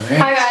Right.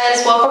 Hi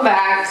guys, welcome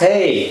back.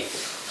 Hey,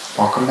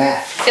 welcome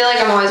back. I feel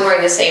like I'm always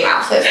wearing the same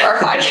outfit for our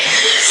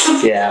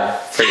podcast. Yeah,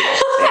 pretty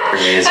much the same for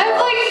me as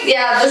well. I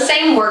have the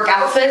same work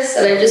outfits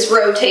that I just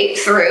rotate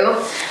through.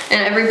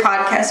 And every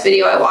podcast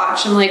video I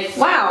watch, I'm like,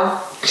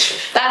 wow,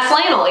 that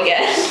flannel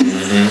again.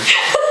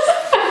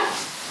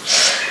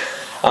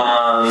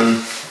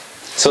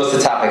 So what's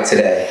the topic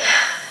today?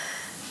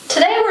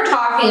 Today we're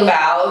talking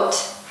about,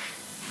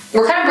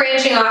 we're kind of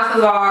branching off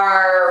of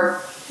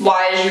our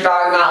why is your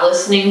dog not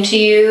listening to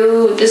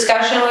you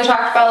discussion we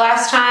talked about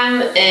last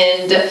time,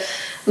 and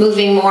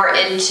moving more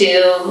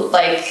into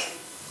like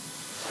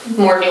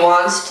more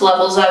nuanced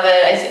levels of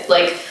it. I think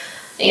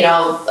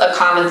a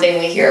common thing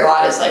we hear a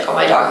lot is like, oh,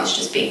 my dog is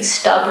just being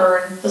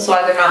stubborn, that's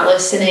why they're not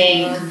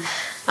listening.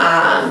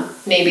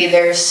 Maybe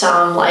there's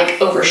some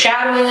like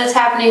overshadowing that's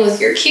happening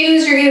with your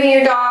cues you're giving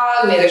your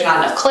dog. Maybe there's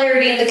not enough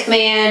clarity in the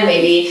command.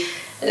 Maybe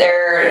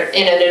they're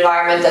in an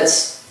environment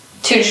that's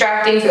too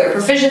distracting for their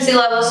proficiency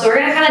level. So we're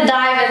going to kind of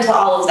dive into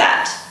all of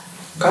that.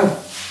 Okay.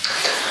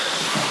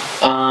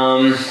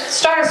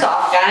 Start us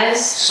off,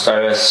 guys.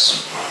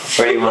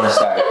 Where do you want to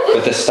start?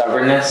 With the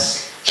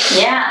stubbornness?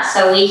 Yeah,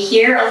 so we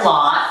hear a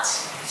lot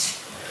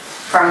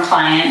from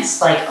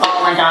clients like, oh,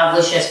 my dog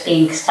was just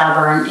being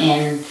stubborn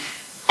in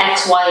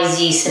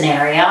XYZ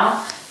scenario.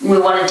 We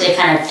wanted to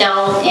kind of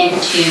delve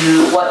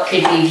into what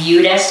could be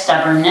viewed as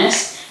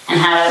stubbornness and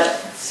how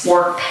to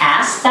work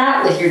past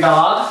that with your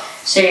dog,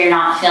 so you're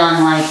not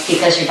feeling like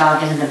because your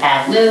dog is in a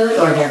bad mood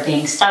or they're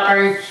being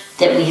stubborn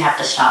that we have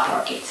to stop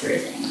working through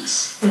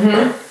things.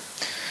 Mm-hmm.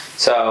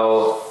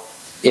 So,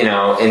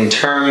 in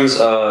terms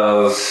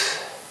of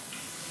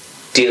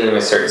dealing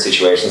with certain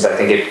situations, I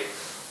think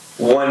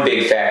one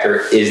big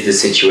factor is the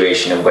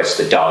situation in which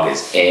the dog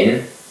is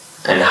in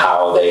and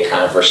how they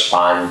kind of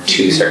respond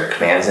to certain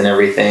commands and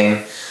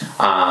everything.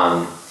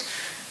 I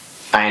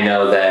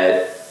know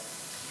that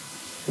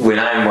when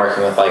I'm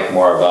working with like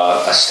more of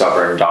a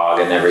stubborn dog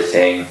and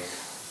everything,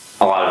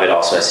 a lot of it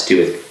also has to do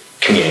with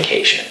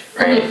communication,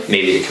 right? Mm-hmm.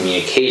 Maybe the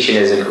communication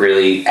isn't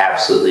really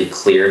absolutely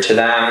clear to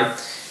them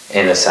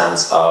in the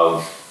sense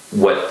of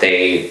what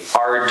they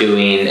are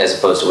doing as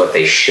opposed to what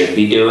they should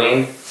be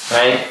doing,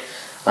 right?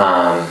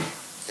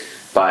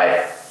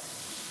 But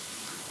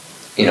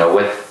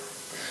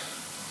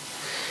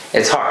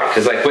it's hard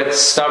because like with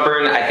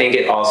stubborn, I think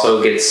it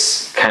also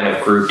gets kind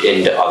of grouped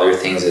into other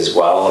things as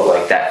well,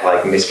 like that,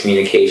 like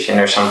miscommunication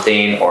or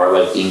something, or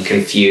like being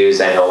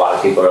confused. I know a lot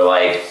of people are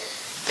like,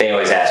 they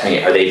always ask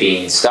me, are they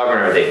being stubborn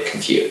or are they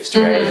confused,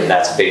 right? Mm-hmm. And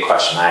that's a big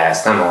question I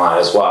ask them a lot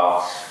as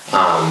well.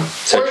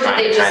 So or do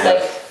they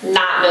just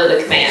not know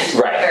the command?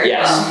 Right.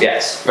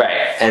 Yes.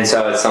 Right. And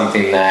so it's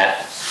something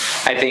that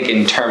I think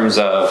in terms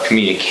of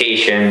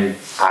communication,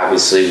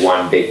 obviously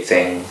one big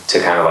thing to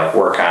kind of like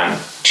work on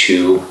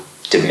to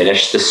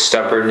diminish the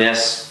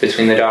stubbornness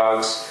between the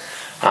dogs.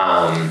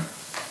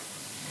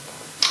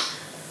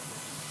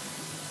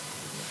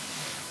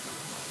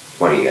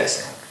 What do you guys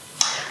think?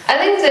 I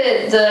think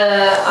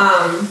that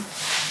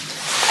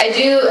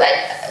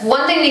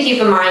one thing to keep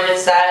in mind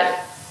is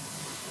that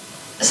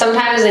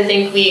sometimes I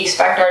think we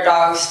expect our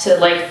dogs to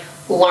like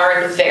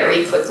learn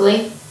very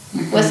quickly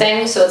with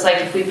things. So it's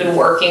like if we've been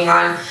working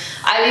on,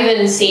 I've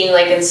even seen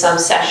like in some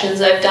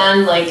sessions I've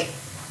done, like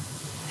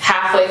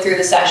halfway through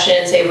the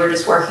session, say we're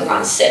just working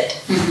on sit,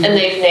 and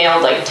they've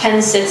nailed like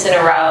 10 sits in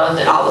a row, and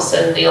then all of a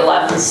sudden the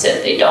 11th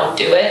sit they don't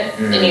do it,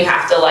 and you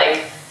have to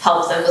like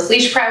help them with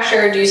leash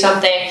pressure, do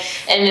something.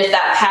 And if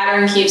that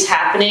pattern keeps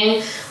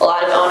happening, a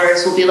lot of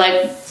owners will be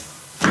like,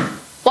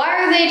 why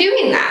are they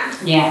doing that?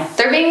 Yeah.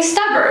 They're being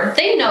stubborn.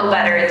 They know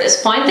better at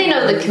this point. They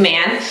know the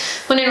command.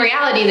 When in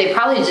reality, they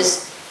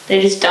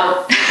just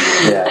don't.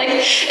 Yeah. Like,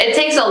 it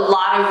takes a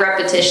lot of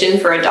repetition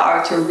for a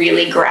dog to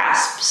really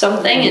grasp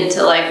something and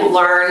to like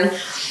learn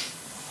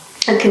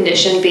a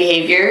conditioned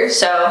behavior.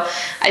 So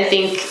I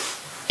think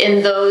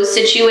in those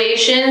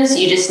situations,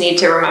 you just need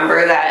to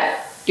remember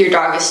that your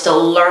dog is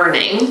still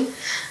learning.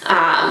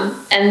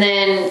 And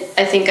then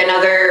I think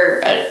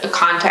another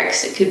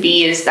context it could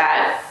be is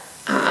that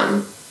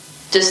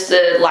just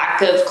the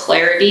lack of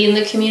clarity in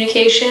the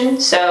communication.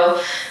 So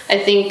I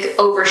think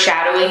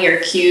overshadowing your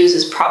cues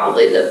is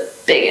probably the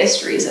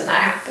biggest reason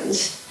that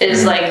happens.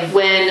 Is like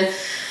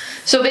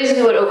so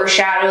basically what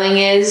overshadowing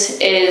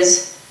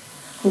is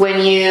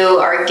when you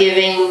are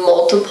giving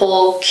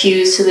multiple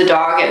cues to the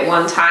dog at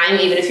one time,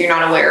 even if you're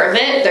not aware of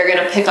it, they're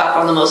going to pick up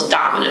on the most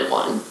dominant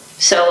one.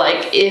 So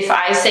like if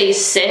I say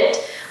sit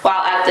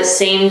while at the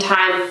same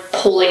time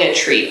pulling a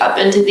treat up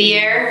into the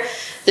air,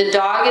 the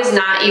dog is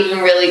not even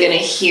really going to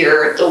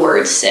hear the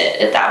word sit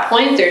at that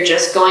point. They're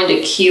just going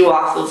to cue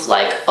off of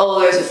like, oh,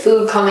 there's a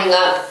food coming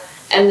up.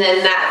 And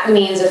then that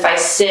means if I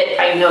sit,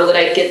 I know that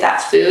I get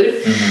that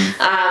food.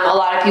 A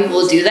lot of people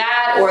will do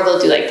that, or they'll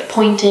do like the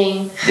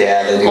pointing.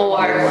 Yeah, they do.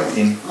 Or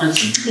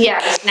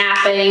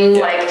snapping.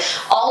 Yeah. Like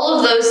all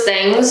of those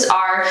things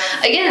are,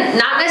 again,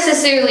 not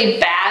necessarily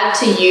bad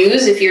to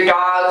use if your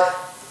dog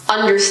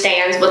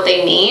understands what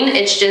they mean.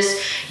 It's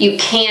just you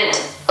can't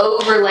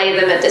overlay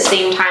them at the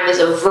same time as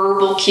a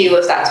verbal cue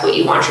if that's what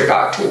you want your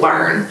dog to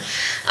learn,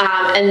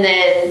 and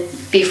then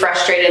be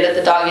frustrated that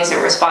the dog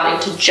isn't responding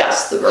to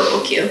just the verbal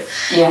cue.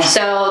 Yeah.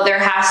 So there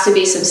has to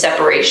be some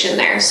separation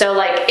there. So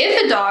like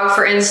if a dog,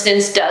 for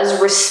instance,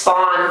 does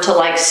respond to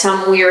like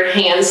some weird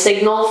hand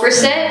signal for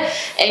sit,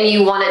 and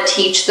you want to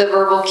teach the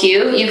verbal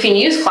cue, you can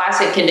use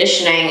classical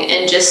conditioning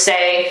and just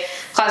say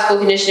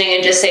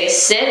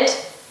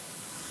sit.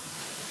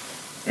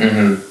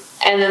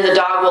 And then the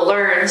dog will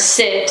learn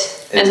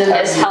sit, and then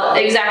this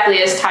exactly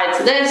is tied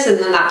to this, and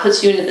then that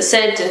puts you into the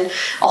sit and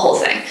a whole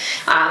thing.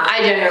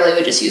 I generally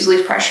would just use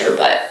leaf pressure,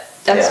 but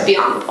that's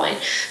beyond the point.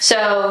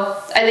 So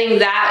I think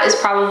that is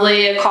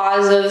probably a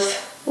cause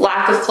of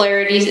lack of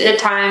clarity at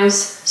times.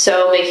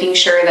 So making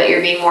sure that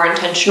you're being more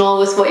intentional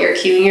with what you're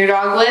cueing your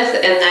dog with,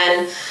 and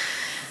then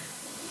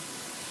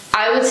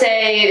I would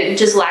say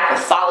just lack of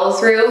follow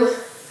through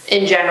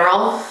in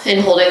general,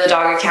 and holding the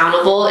dog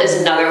accountable is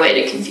another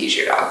way to confuse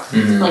your dog.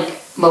 Like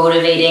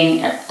motivating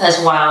as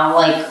well,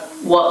 like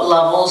what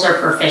levels are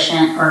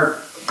proficient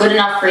or good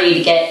enough for you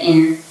to get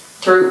in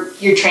through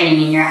your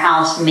training in your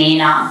house may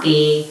not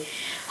be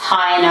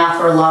high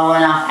enough or low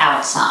enough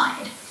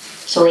outside.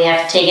 So we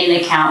have to take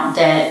into account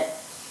that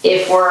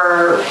if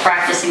we're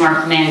practicing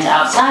our commands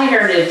outside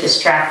or at a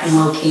distracting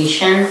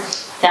location,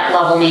 that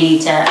level may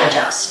need to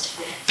adjust.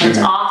 It's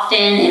often,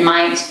 in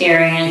my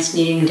experience,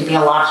 needing to be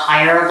a lot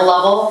higher of a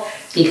level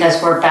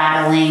because we're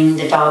battling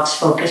the dog's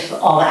focus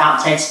with all the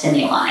outside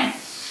stimuli.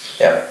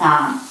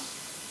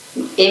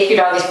 If your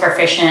dog is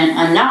proficient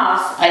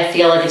enough, I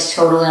feel like it's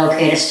totally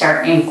okay to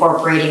start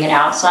incorporating it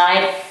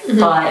outside,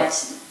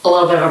 but a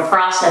little bit of a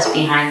process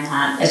behind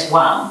that as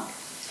well,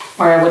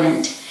 where I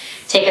wouldn't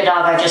take a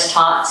dog I just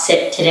taught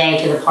sit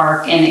today to the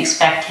park and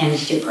expect him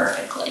to do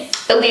perfectly.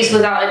 At least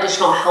without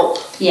additional help.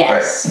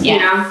 Yes. Right. You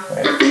know?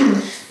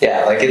 Right.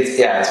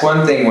 It's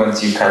one thing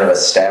once you kind of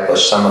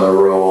establish some of the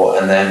rule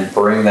and then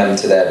bring them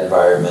to that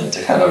environment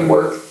to kind of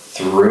work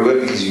through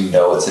it because you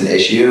know it's an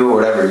issue or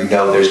whatever. You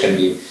know there's going to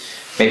be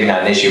maybe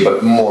not an issue,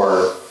 but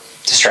more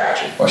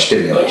distraction, more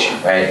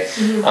stimulation, right?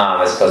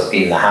 As opposed to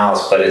being in the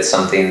house. But it's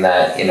something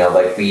that,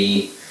 like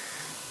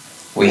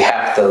we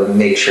have to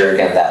make sure,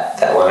 again,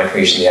 that line of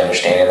communication, the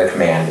understanding of the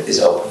command is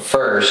open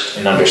first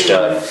and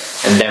understood,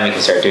 and then we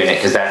can start doing it.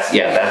 Because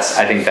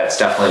I think that's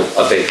definitely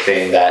a big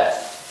thing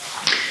that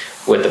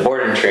with the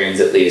boarding trains,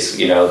 at least,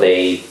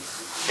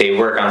 they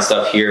work on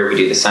stuff here, we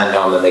do the send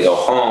home, then they go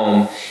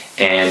home,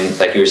 and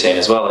like you were saying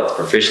as well, like the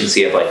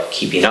proficiency of like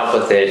keeping up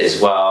with it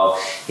as well,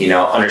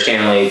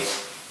 understandably,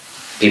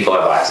 people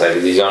have lives, like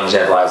these owners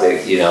have lives,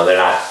 they're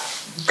not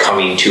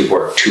coming to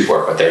work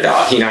with their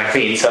dog, you know what I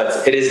mean? So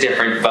it is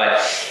different,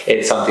 but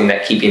it's something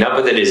that keeping up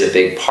with it is a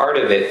big part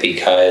of it,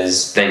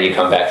 because then you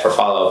come back for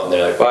follow-up and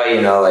they're like,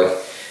 well, like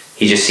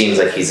he just seems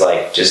like he's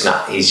like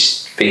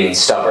he's being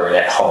stubborn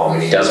at home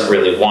and he doesn't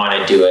really want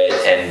to do it,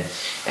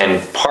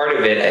 and part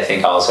of it I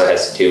think also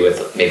has to do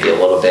with maybe a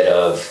little bit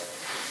of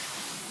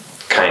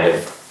kind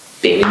of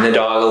baiting the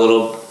dog a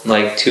little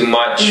like too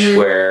much,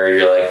 where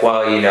you're like,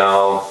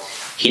 well,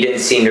 he didn't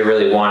seem to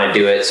really want to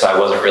do it, so I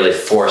wasn't really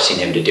forcing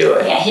him to do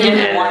it. Yeah, he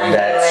didn't want to do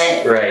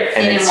it. Right,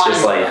 and it's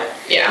just like,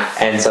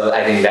 and so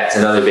I think that's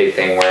another big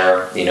thing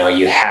where, you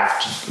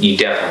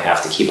definitely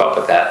have to keep up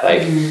with that,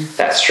 like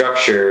that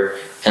structure,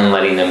 and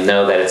letting them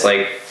know that it's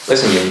like,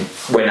 listen,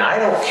 when I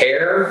don't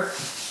care,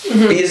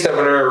 be as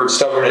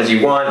stubborn as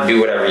you want, do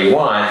whatever you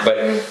want,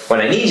 but when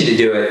I need you to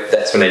do it,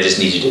 that's when I just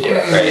need you to do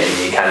it, right?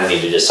 And you kind of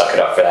need to just suck it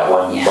up for that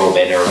one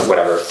moment or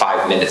whatever,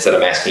 5 minutes that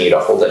I'm asking you to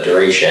hold that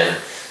duration,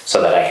 so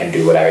that I can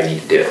do what I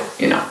need to do,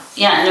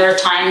 Yeah, and there are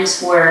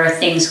times where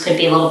things could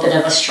be a little bit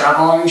of a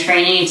struggle in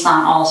training. It's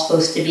not all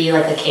supposed to be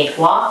like a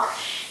cakewalk.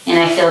 And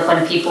I feel like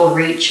when people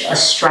reach a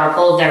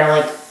struggle, they're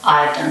like,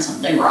 I've done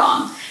something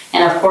wrong.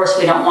 And of course,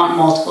 we don't want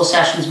multiple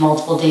sessions,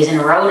 multiple days in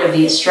a row to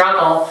be a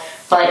struggle,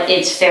 but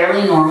it's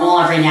fairly normal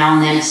every now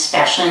and then,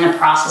 especially in the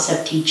process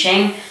of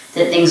teaching,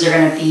 that things are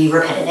going to be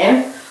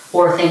repetitive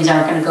or things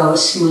aren't going to go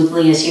as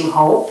smoothly as you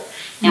hope.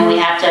 And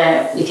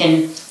we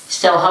can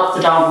still help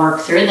the dog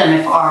work through them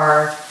if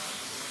our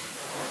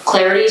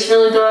clarity is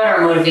really good,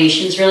 our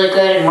motivation is really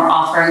good, and we're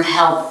offering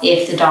help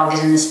if the dog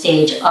is in the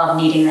stage of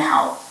needing the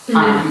help.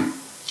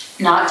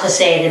 Not to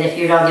say that if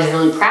your dog is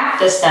really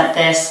practiced at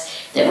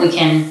this, that we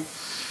can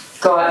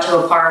go out to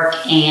a park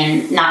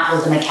and not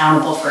hold them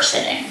accountable for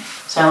sitting.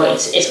 So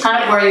it's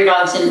kind of where your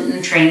dog's in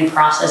the training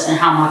process and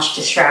how much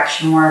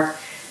distraction work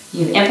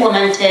you've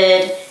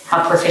implemented,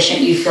 how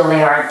proficient you feel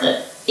they are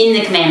in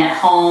the command at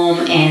home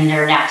and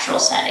their natural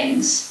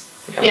settings.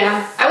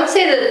 Yeah, I would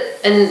say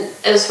that, and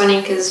it was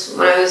funny because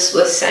when I was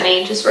with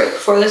Senny, just right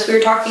before this, we were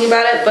talking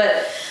about it,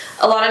 but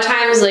a lot of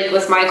times, like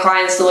with my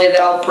clients, the way that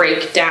I'll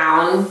break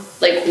down,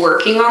 like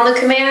working on the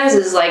commands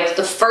is like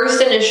the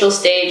first initial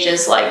stage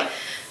is like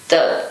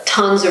the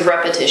tons of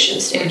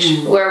repetition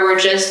stage, where we're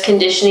just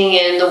conditioning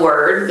in the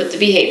word with the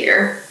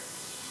behavior.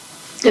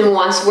 And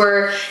once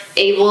we're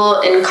able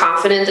and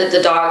confident that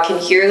the dog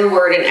can hear the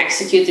word and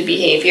execute the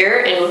behavior,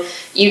 and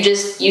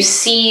you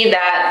see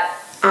that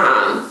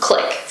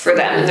click for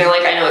them, and they're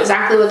like, I know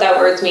exactly what that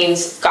word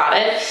means, got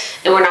it,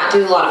 and we're not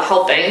doing a lot of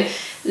helping,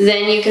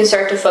 then you can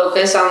start to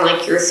focus on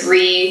like your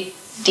 3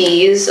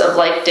 D's of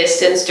like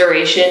distance,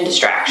 duration,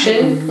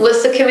 distraction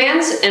with the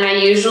commands. And I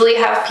usually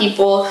have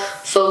people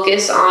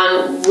focus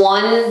on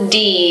 1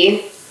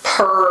 D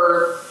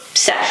per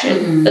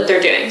session that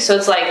they're doing. So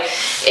it's like,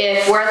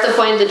 if we're at the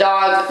point the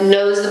dog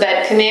knows the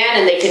bed command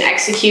and they can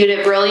execute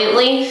it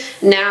brilliantly,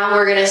 now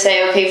we're going to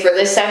say, okay, for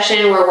this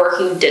session we're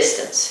working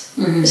distance.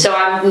 So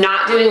I'm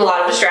not doing a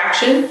lot of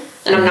distraction,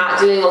 and I'm not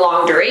doing a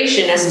long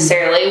duration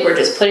necessarily. We're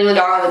just putting the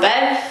dog on the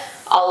bed.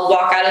 I'll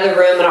walk out of the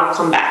room and I'll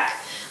come back.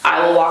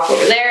 I will walk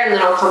over there and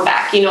then I'll come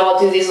back. You know, I'll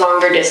do these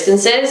longer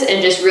distances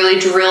and just really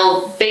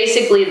drill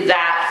basically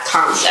that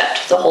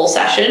concept the whole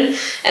session.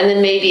 And then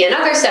maybe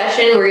another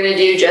session we're going to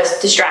do just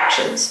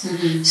distractions.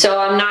 So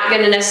I'm not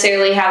going to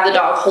necessarily have the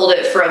dog hold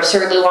it for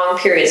absurdly long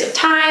periods of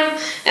time,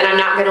 and I'm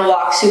not going to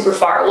walk super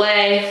far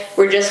away.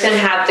 We're just going to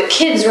have the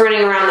kids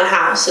running around the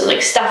house and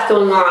like stuff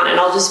going on, and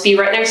I'll just be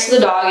right next to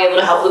the dog, able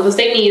to help them if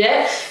they need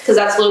it, because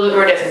that's a little bit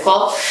more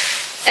difficult.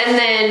 And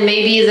then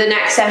maybe the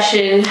next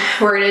session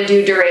we're going to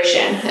do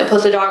duration. I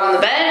put the dog on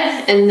the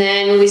bed, and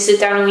then we sit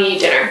down and we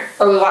eat dinner,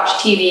 or we watch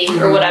TV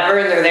or whatever,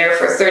 and they're there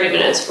for 30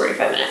 minutes,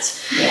 45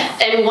 minutes.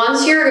 And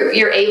once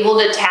you're able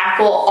to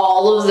tackle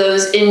all of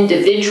those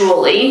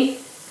individually,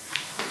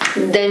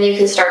 then you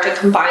can start to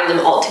combine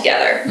them all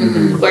together.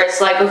 Where it's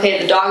like,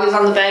 okay, the dog is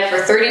on the bed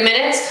for 30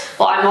 minutes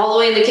while I'm all the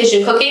way in the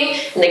kitchen cooking,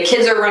 and the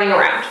kids are running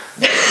around.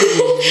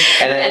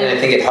 And I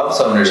think it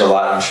helps owners a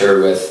lot, I'm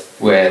sure, with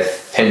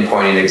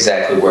pinpointing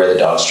exactly where the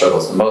dog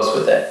struggles the most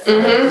with it.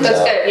 That's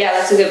good. Yeah,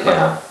 that's a good point.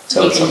 Yeah.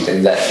 So it's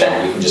something that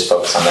then you can just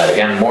focus on that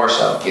again more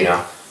so, you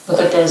know. Look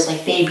at those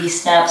like baby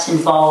steps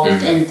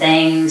involved in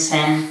things,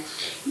 and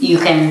you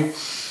can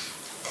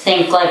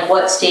think like,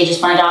 what stage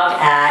is my dog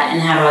at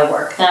and how do I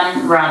work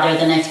them, rather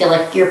than, I feel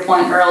like your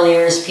point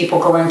earlier is people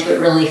go into it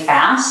really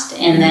fast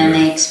and then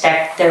they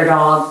expect their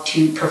dog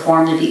to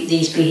perform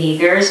these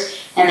behaviors,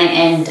 and they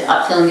end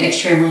up feeling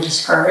extremely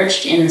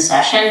discouraged in the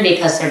session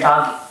because their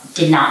dog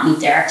did not meet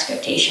their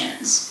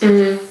expectations.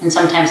 And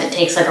sometimes it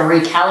takes like a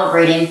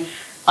recalibrating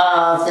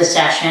of the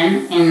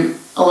session and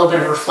a little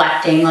bit of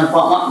reflecting, like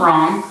what went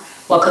wrong,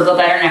 what could go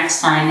better next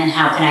time, and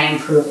how can I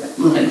improve it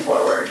moving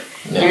forward.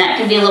 And that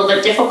can be a little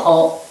bit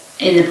difficult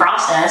in the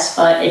process,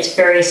 but it's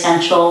very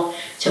essential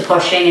to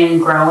pushing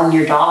and growing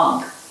your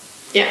dog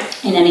in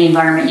any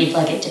environment you'd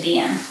like it to be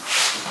in.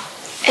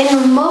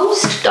 And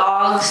most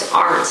dogs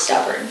aren't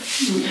stubborn.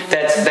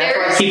 That's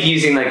why I keep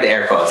using like the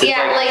air quotes. It's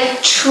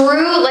like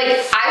true, like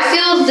I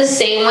feel the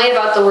same way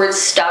about the word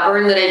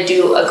stubborn that I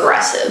do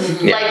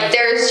aggressive. Like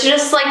there's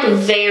just like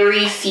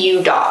very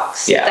few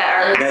dogs that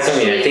are. That's what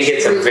I mean. I think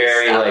it's a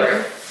very stubborn,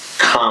 like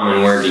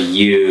common word to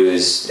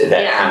use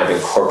that kind of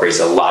incorporates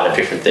a lot of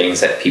different things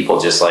that people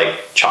just like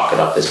chalk it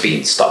up as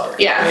being stubborn.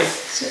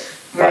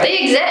 Right? They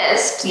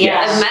exist.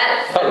 I've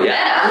met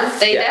them.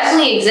 They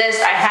definitely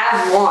exist. I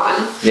have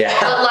one.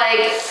 But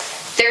like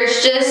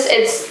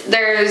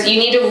you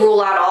need to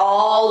rule out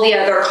all the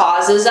other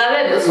causes of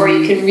it before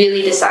you can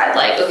really decide,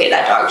 like, okay,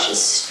 that dog's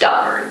just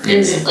stubborn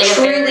and like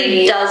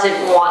truly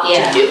doesn't want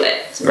to do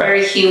it. It's a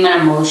very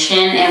human emotion,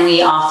 and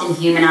we often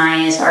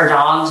humanize our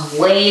dogs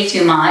way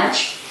too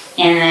much,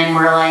 and then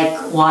we're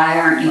like, why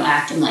aren't you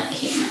acting like a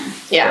human?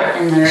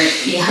 And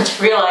you have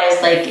to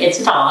realize, like, it's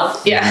a dog.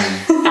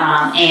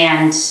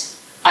 And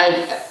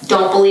I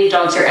don't believe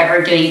dogs are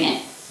ever doing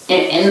it,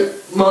 in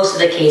most of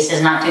the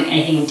cases, not doing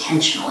anything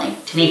intentionally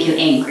to make you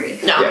angry.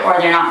 Or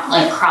they're not,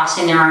 like,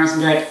 crossing their arms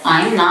and be like,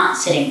 I'm not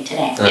sitting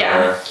today.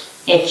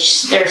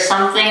 It's, there's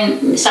some kind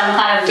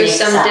of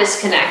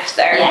disconnect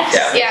there.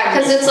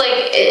 Because it's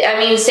like, I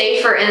mean,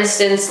 say for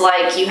instance,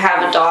 like you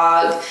have a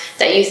dog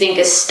that you think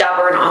is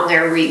stubborn on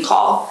their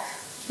recall.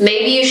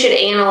 Maybe you should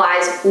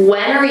analyze,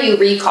 when are you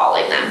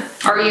recalling them?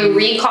 Are you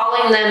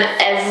recalling them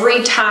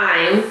every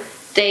time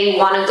they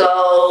want to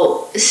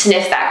go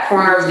sniff that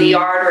corner of the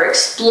yard or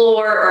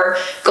explore or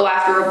go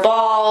after a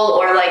ball?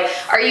 Or like,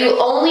 are you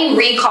only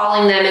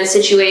recalling them in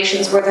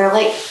situations where they're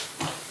like,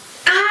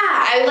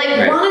 I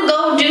like want to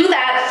go do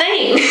that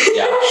thing?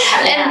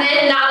 And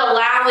then not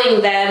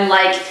allowing them,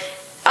 like,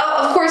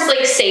 of course,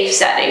 like safe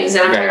settings,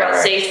 and I'm talking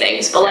about safe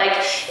things, but like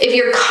if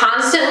you're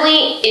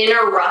constantly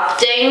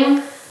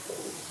interrupting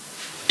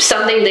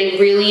something they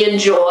really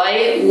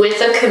enjoy with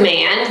a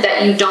command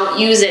that you don't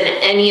use in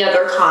any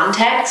other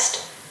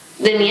context,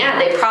 then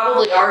they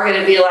probably are going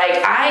to be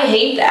like, I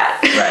hate that.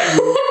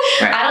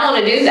 I don't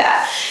want to do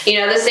that. You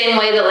know, the same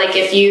way that like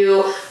if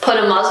you put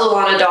a muzzle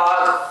on a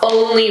dog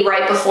only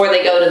right before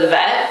they go to the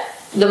vet,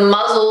 the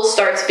muzzle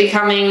starts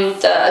becoming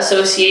the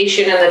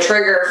association and the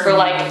trigger for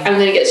like, I'm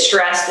going to get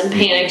stressed and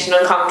panicked and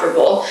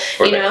uncomfortable.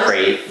 Or the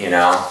crate, you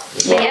know.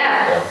 So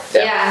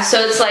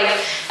it's like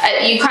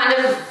you kind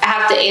of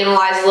have to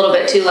analyze a little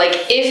bit too.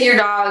 Like if your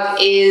dog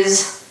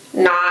is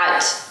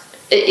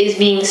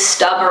being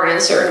stubborn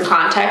in certain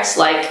contexts,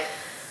 like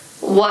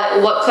what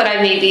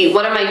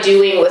am I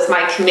doing with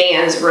my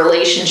commands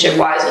relationship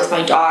wise with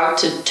my dog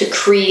to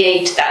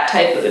create that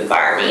type of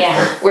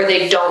environment where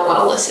they don't want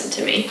to listen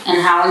to me.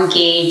 And how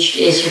engaged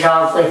is your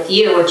dog with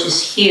you, which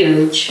is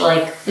huge.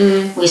 Like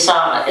we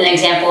saw an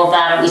example of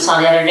that we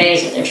saw the other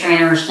days at the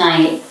trainer's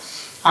night.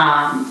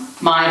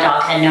 My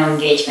dog had no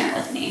engagement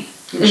with me.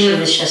 And she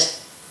was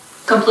just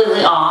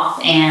completely off,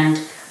 and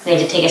we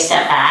had to take a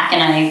step back,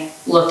 and I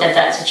looked at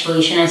that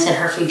situation and said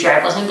her food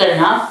drive wasn't good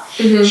enough.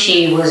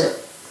 She was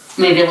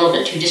maybe a little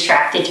bit too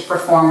distracted to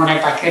perform what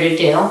I'd like her to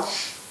do.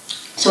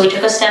 So we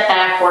took a step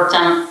back, worked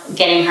on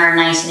getting her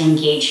nice and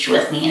engaged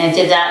with me. And I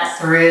did that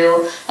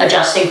through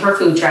adjusting her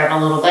food drive a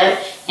little bit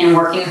and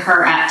working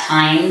her at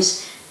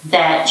times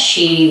that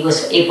she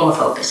was able to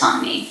focus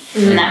on me.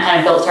 And that kind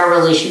of built our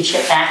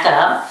relationship back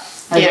up.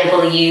 I was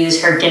able to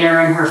use her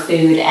dinner and her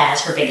food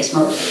as her biggest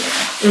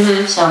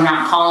motivator. So I'm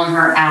not calling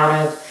her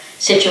out of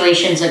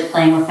situations like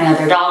playing with my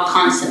other dog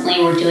constantly.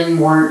 We're doing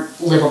more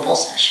livable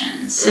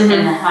sessions in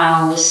the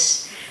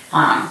house,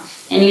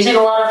 and using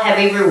a lot of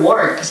heavy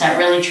reward because that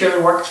really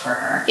truly worked for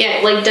her. Yeah,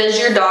 like does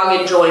your dog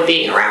enjoy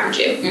being around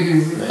you?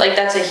 Like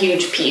that's a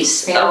huge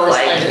piece of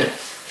like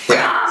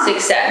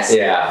success.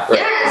 Yeah. Right.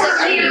 Yeah. So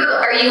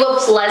are you a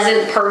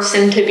pleasant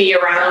person to be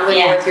around when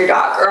you're with your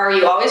dog, or are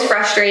you always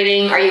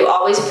frustrating? Are you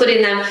always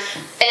putting them?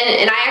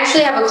 And I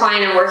actually have a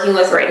client I'm working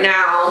with right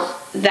now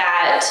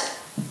that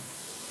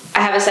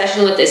I have a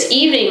session with this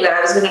evening that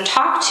I was going to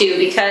talk to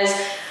because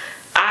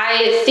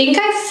I think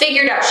I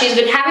figured out she's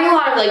been having a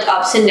lot of like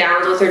ups and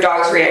downs with her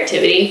dog's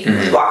reactivity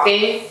with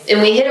walking,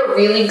 and we hit a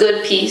really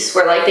good piece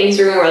where like things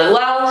were going really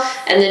well,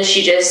 and then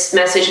she just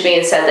messaged me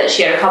and said that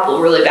she had a couple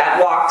of really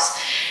bad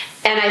walks,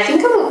 and I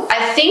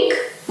think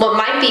what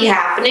might be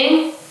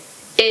happening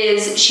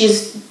is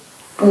she's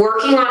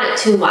working on it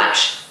too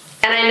much.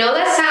 And I know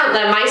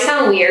that might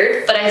sound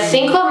weird, but I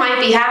think what might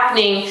be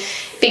happening,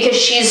 because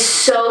she's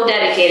so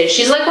dedicated.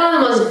 She's like one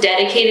of the most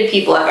dedicated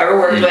people I've ever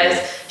worked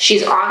with.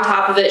 She's on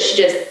top of it.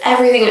 She does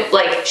everything.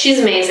 Like, she's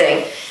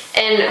amazing.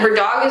 And her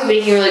dog is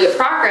making really good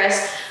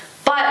progress.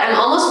 But I'm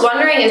almost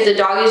wondering if the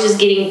dog is just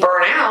getting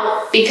burnt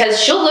out, because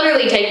she'll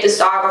literally take this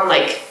dog on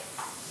like,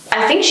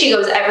 I think she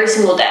goes every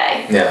single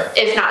day,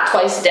 if not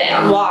twice a day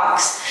on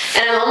walks.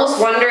 And I'm almost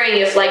wondering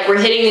if like we're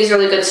hitting these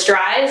really good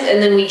strides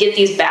and then we get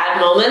these bad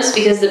moments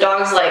because the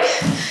dog's like,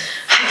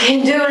 I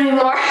can't do it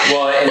anymore.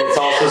 Well, and it's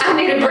also I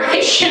need a break. Like,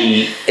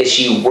 is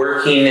she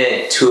working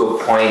it to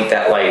a point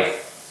that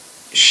like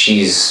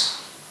she's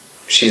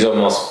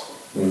almost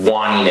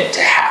wanting it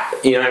to happen?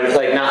 You know what I mean?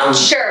 Like not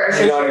sure.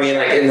 You know what I mean?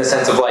 Like in the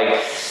sense of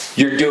like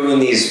you're doing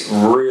these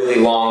really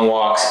long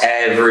walks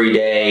every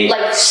day,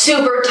 like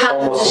super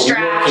tough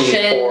distractions.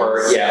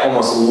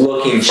 Almost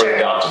looking for the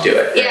dog to do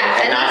it.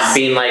 Yeah, and not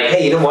being like,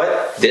 hey, you know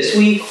what? This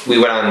week we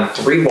went on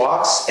 3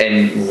 walks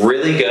and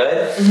really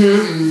good.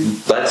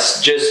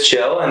 Let's just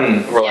chill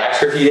and relax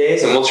for a few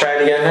days, and we'll try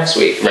it again next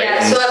week. Right?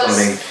 Yeah. So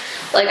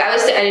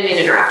I didn't mean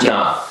to interrupt you.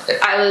 No.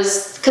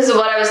 Because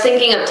what I was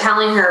thinking of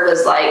telling her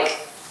was like,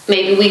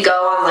 maybe we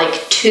go on like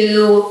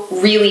 2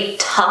 really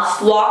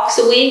tough walks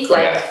a week,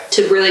 like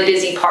to really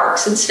busy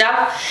parks and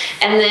stuff.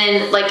 And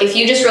then like if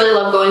you just really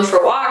love going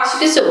for walks, you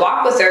can still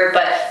walk with her,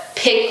 but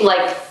pick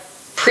like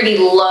pretty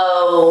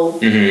low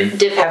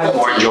difficulty. Have it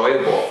more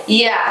enjoyable.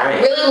 Yeah,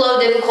 really low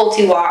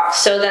difficulty walks,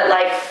 so that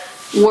like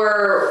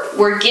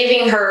we're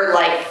giving her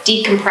like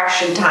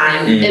decompression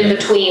time in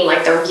between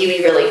like the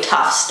really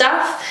tough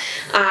stuff.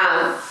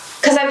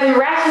 Because I've been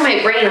racking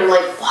my brain. I'm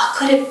like, what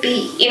could it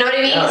be? You know what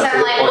I mean? Because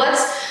I'm like,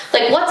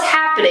 what's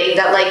happening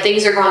that like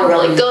things are going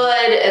really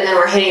good, and then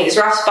we're hitting these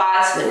rough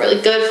spots, and then really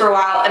good for a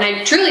while. And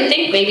I truly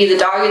think maybe the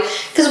dog,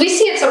 because we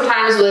see it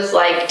sometimes with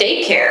like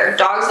daycare,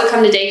 dogs that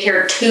come to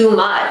daycare too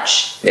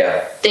much.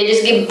 Yeah. They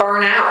just get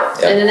burnt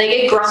out, and then they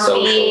get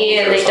grumpy,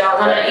 and they don't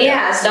want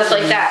to, stuff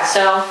like that.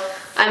 So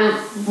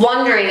I'm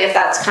wondering if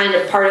that's kind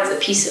of part of the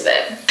piece of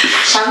it.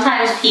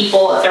 Sometimes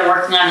people, if they're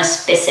working on a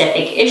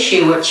specific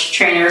issue, which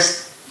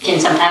trainers can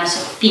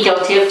sometimes be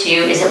guilty of too,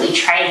 is that we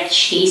try to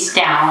chase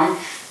down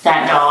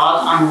that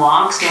dog on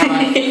walks. And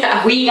we're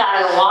like, we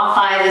gotta walk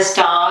by this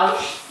dog,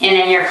 and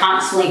then you're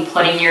constantly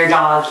putting your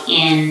dog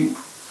in.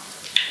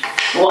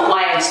 Well,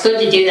 why it's good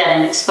to do that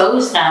and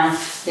expose them,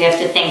 we have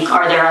to think,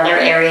 are there other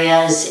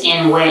areas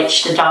in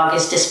which the dog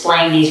is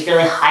displaying these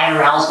really high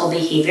arousal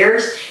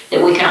behaviors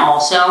that we can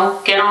also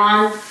get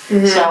on?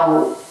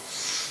 So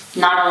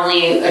not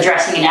only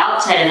addressing it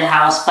outside of the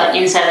house, but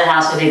inside of the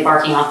house, are they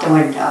barking out the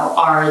window?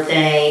 Are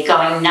they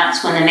going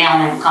nuts when the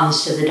mailman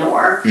comes to the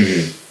door?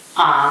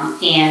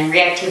 And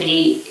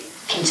reactivity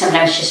can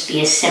sometimes just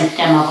be a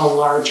symptom of a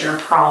larger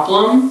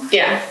problem.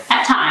 Yeah.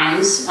 At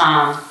times.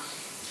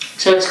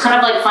 So it's kind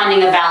of like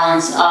finding a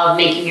balance of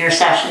making your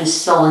sessions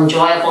still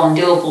enjoyable and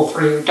doable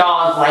for your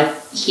dog, like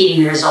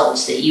hitting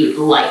results that you'd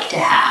like to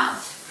have.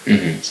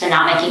 So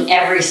not making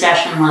every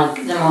session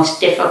like the most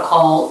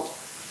difficult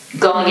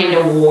going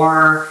into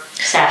war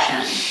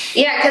session.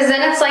 Yeah, because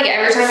then it's like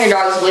every time your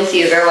dog's with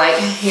you, they're like,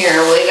 here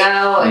we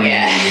go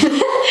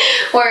again.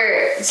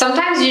 Where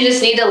sometimes you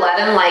just need to let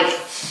them like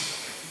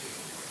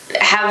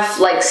have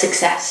like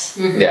success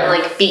and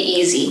like be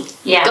easy.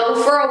 Yeah. Go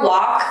for a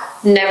walk,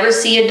 never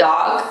see a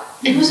dog.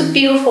 It was a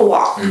beautiful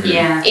walk.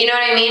 Yeah. You know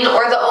what I mean?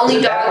 Or the only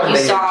dog you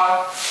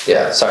saw.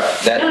 Yeah, sorry.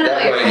 That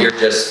point you're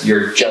just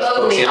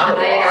focusing on the walk.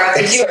 I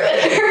interrupted you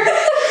earlier.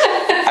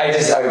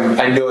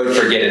 I know I'd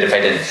forget it if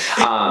I didn't.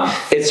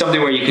 It's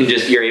something where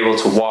you're able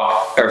to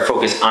walk or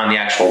focus on the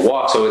actual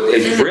walk. So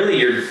it's really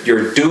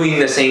you're doing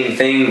the same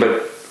thing,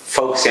 but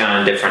focusing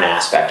on a different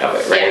aspect of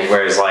it, right? Yeah.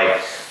 Whereas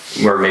like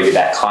where maybe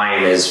that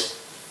client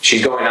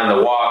she's going on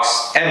the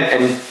walks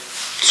and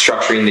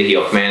structuring the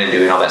heel command and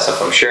doing all that stuff,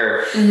 I'm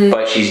sure,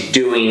 but she's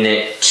doing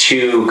it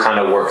to kind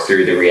of work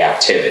through the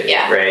reactivity,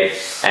 right?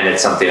 And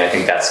it's something, I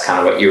think that's kind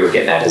of what you were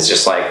getting at, is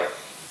just like,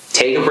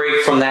 take a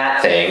break from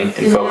that thing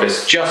and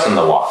focus just on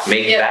the walk.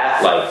 Make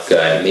that like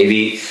good.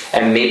 Maybe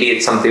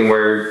it's something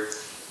where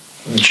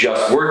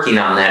just working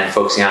on that and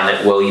focusing on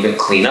it will even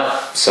clean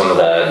up some of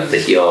the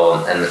heel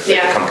and the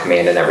come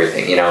command and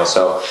everything, you know.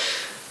 So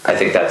I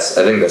think that's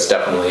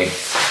definitely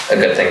a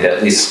good thing to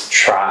at least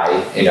try,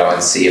 you know,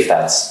 and see if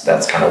that's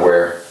kind of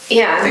where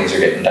things are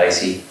getting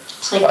dicey.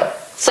 It's like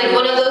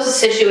one of those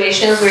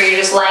situations where you're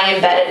just laying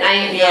in bed at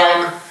night and you're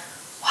like,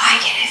 why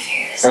can't I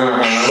figure this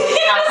out?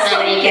 How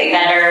can I make it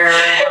better?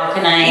 How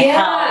can I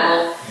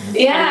help?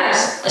 Yeah. And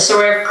there's a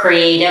sort of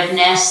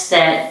creativeness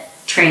that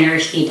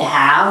trainers need to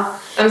have.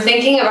 I'm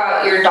thinking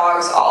about your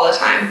dogs all the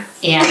time.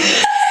 Yeah.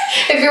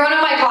 If you're one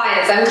of my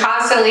clients, I'm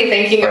constantly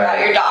thinking about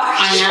your dog.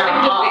 I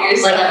know.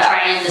 Like I'm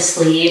trying to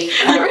sleep.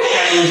 I'm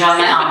trying to enjoy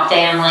my off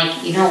day. I'm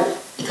like, you know,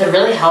 it could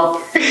really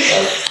help.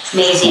 It's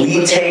amazing.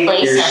 We take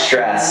your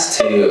stress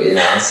too, you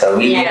know, so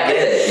we get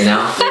it, you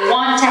know. We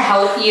want to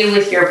help you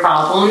with your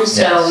problems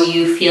so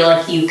you feel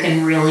like you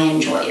can really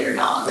enjoy your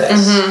dog.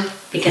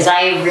 Because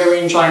I really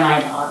enjoy my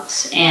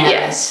dogs.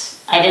 And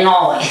I didn't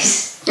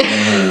always.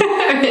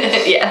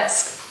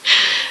 Yes.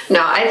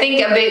 No, I think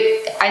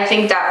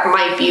that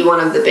might be one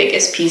of the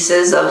biggest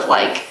pieces of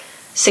like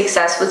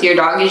success with your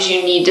dog is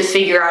you need to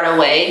figure out a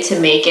way to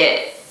make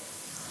it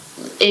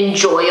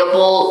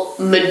enjoyable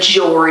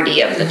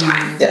majority of the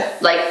time. Yeah.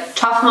 Like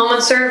tough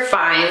moments are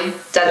fine.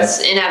 That's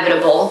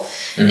inevitable.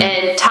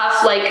 And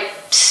tough like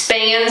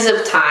spans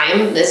of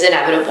time is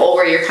inevitable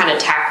where you're kind of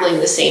tackling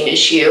the same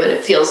issue and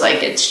it feels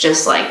like it's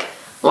just like,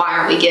 why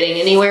aren't we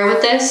getting anywhere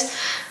with this?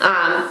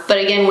 But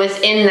again,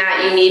 within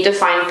that, you need to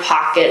find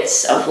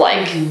pockets of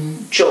like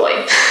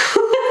joy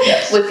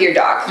with your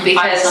dog.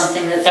 Because find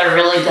something that they're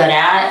really good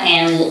at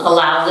and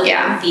allow them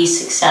to be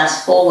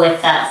successful with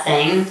that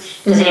thing.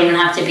 It doesn't even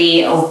have to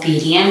be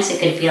obedience.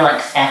 It could be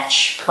like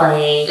fetch,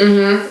 play,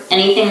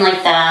 anything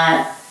like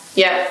that.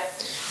 Yeah.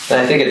 And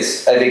I think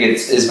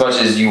it's as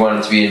much as you want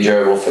it to be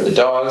enjoyable for the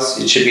dogs,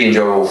 it should be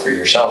enjoyable for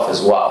yourself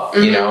as well.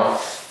 You know,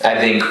 I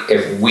think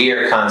if we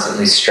are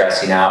constantly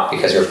stressing out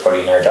because we're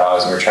putting our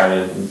dogs and we're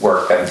trying to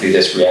work them through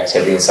this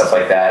reactivity and stuff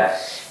like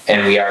that,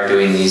 and we are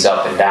doing these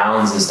up and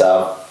downs and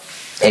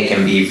stuff, it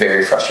can be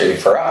very frustrating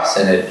for us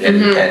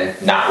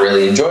and not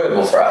really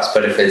enjoyable for us.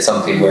 But if it's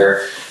something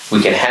where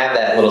we can have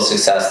that little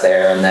success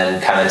there and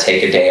then kind of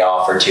take a day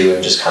off or two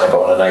and just kind of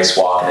go on a nice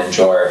walk and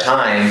enjoy our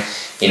time,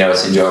 you know,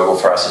 it's enjoyable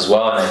for us as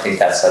well. And I think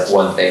that's like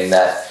one thing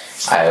that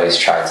I always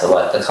try to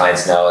let the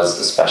clients know is,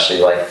 especially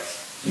like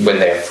when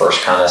they're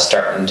first kind of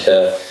starting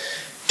to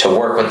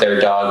work with their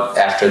dog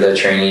after the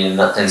training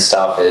and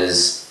stuff,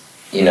 is,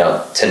 you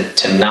know,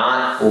 to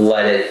not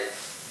let it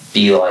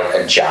be like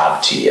a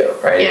job to you,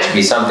 right? It should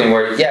be something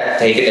where,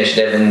 take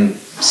initiative and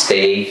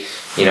stay,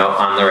 you know,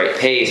 on the right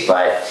pace,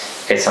 but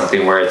it's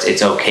something where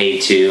it's okay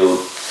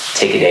to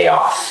take a day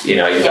off. You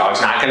know, your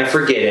dog's not going to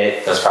forget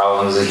it. Those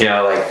problems, you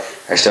know, like,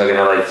 are still going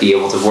to like be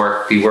able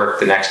to be worked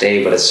the next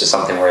day, but it's just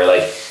something where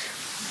like,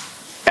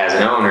 as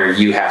an owner,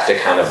 you have to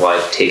kind of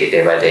like take it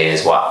day by day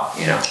as well,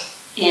 you know?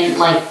 And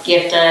like, you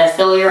have to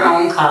fill your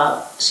own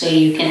cup so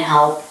you can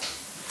help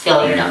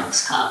fill your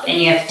dog's cup.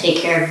 And you have to take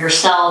care of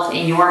yourself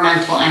and your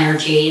mental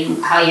energy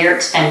and how you're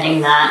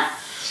expending that.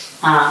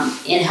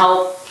 And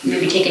help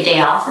maybe take a day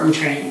off from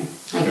training.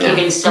 Like you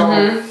can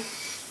still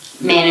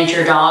manage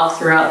your dog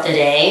throughout the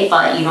day,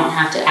 but you don't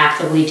have to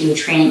actively do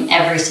training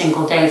every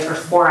single day for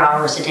 4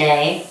 hours a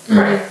day.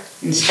 Right.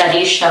 And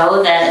studies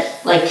show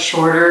that like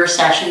shorter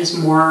sessions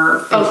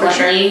more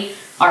frequently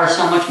are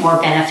so much more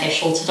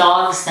beneficial to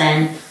dogs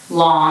than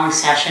long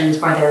sessions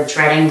where they're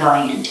dreading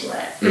going into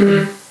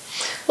it.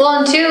 Well,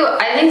 and two,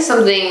 I think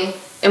something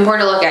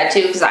important to look at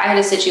too, because I had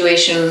a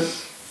situation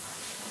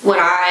when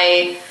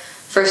I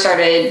first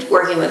started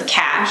working with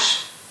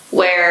Cash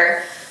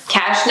where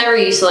Cash never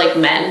used to like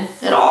men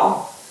at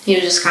all. He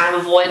would just kind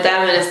of avoid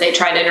them, and if they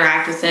tried to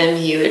interact with him,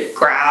 he would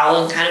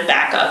growl and kind of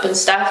back up and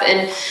stuff.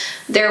 And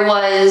it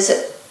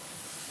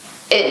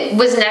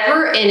was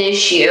never an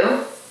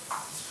issue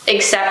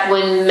except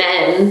when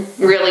men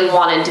really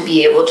wanted to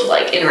be able to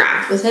like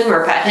interact with him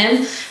or pet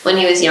him when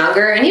he was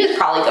younger, and he was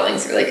probably going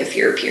through like a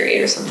fear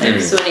period or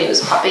something. So when he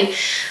was a puppy,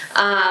 and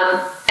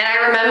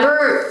I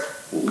remember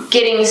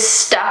getting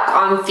stuck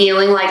on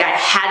feeling like I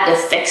had to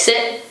fix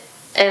it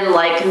and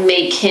like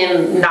make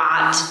him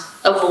not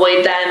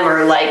avoid them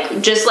or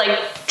like just like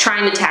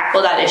trying to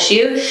tackle that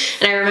issue.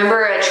 And I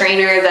remember a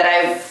trainer that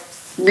I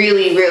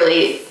really,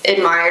 really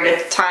admired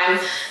at the time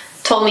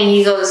told me,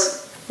 he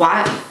goes,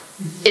 why?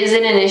 Is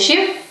it an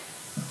issue?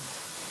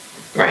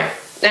 Right.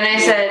 And I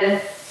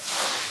said,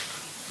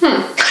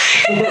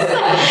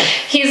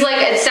 He's like,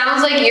 it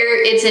sounds like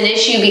it's an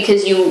issue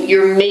because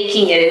you're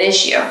making it an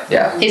issue.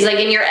 Yeah. He's like,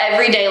 in your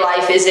everyday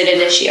life, is it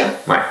an issue?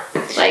 Right.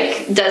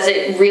 Like, does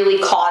it really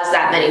cause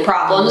that many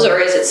problems, or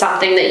is it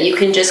something that you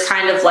can just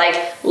kind of like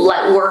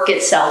let work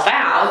itself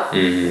out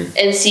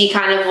and see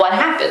kind of what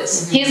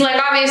happens? He's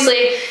like, obviously,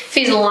 if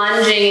he's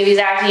lunging, if he's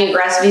acting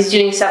aggressive, he's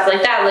doing stuff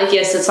like that, like,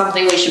 yes, it's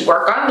something we should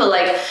work on, but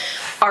like,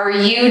 are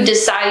you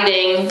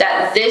deciding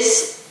that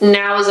this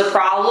now is a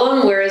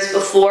problem, whereas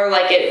before,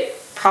 like, it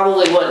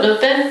probably wouldn't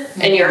have been,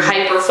 and you're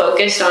hyper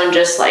focused on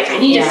just like, I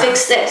need to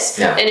fix this,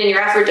 and in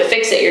your effort to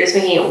fix it, you're just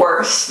making it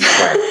worse.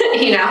 Right.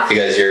 You know,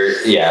 because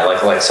you're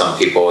like some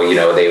people, you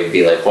know, they would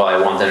be like, well,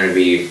 I want them to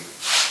be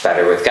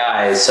better with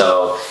guys,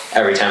 so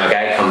every time a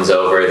guy comes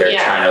over, they're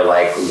trying to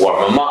like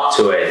warm them up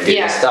to it and do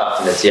this stuff,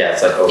 and it's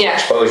like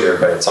overexposure,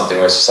 but it's something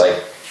where it's just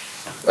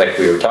like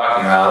we were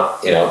talking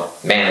about, you know,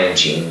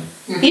 managing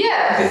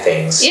the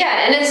things.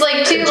 Yeah, and it's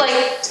like too,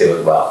 like do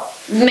it well.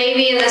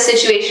 Maybe in the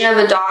situation of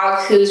a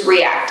dog who's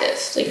reactive,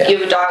 like you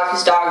have a dog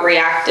who's dog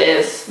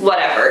reactive,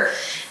 whatever,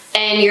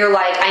 and you're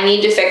like, I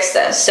need to fix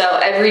this. So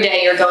every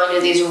day you're going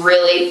to these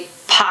really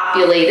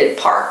populated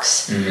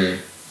parks.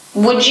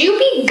 Would you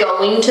be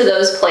going to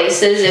those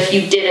places if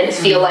you didn't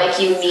feel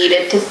like you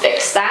needed to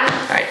fix that?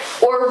 Right.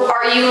 Or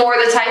are you more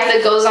the type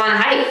that goes on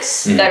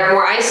hikes that are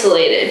more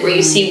isolated, where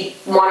you see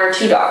 1 or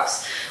 2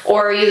 dogs?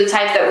 Or are you the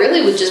type that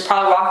really would just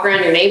probably walk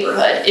around your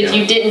neighborhood if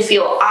you didn't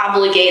feel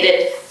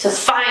obligated to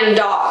find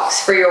dogs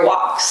for your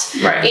walks?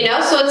 Right. You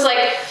know, so it's like,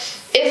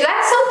 if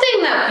that's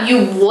something that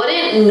you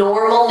wouldn't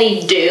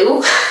normally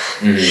do,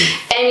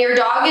 and your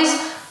dog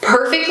is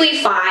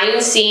perfectly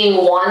fine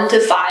seeing 1 to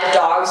 5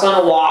 dogs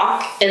on a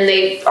walk, and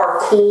they are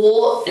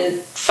cool and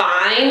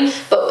fine,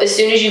 but as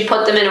soon as you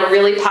put them in a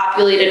really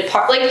populated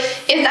park, like,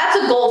 if that's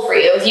a goal for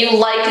you, if you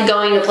like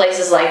going to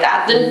places like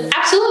that, then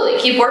absolutely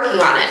keep working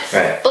on it.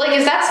 Right. But like,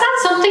 if that's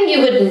not something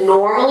you would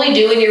normally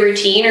do in your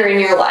routine or in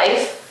your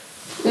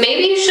life,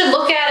 maybe you should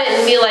look at it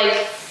and be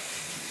like,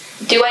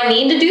 do I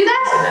need to do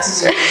that?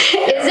 Is it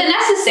necessary? Is it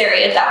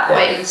necessary at that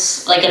point?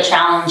 It's like a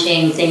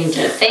challenging thing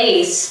to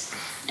face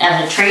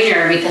as a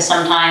trainer, because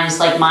sometimes,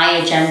 like, my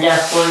agenda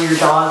for your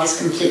dog is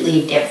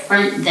completely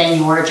different than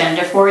your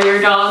agenda for your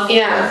dog.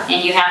 Yeah.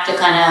 And you have to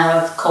kind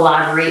of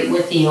collaborate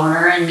with the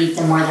owner and meet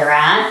them where they're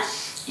at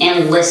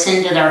and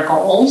listen to their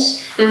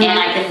goals. And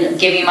I can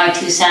give you my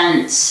 2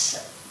 cents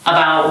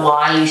about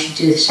why you should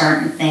do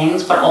certain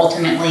things, but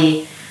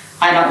ultimately,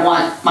 I don't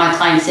want my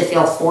clients to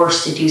feel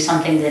forced to do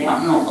something they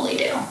don't normally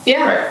do.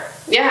 Yeah. Right.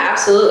 Yeah,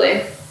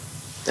 absolutely.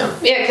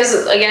 Yeah,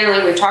 because again,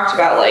 like we've talked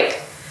about, like,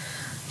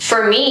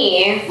 for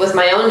me, with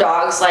my own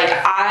dogs, like,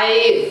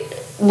 I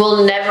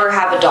will never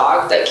have a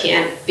dog that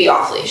can't be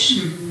off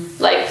leash.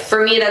 Like,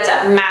 for me, that's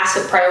a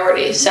massive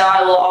priority. So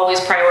I will always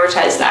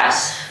prioritize that.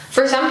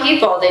 For some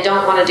people, they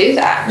don't want to do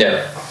that.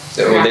 Yeah.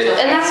 And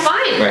that's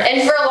fine. Right.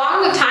 And for a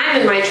long time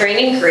in my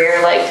training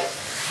career, like,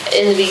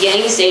 in the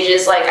beginning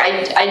stages, like,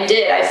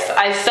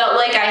 I felt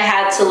like I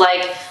had to,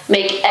 like,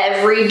 make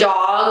every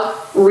dog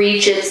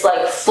reach its,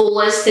 like,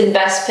 fullest and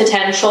best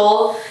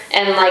potential,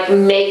 and, like,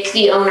 make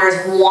the owners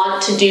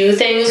want to do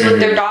things with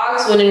their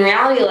dogs, when in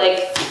reality,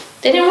 like,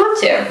 they didn't want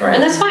to. Right.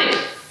 And that's fine.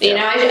 You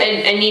know,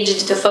 I needed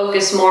to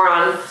focus more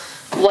on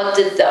what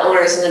did the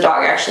owners and the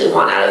dog actually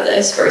want out of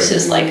this,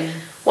 versus, like,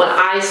 when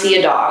I see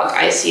a dog,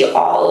 I see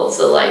all of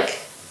the, like,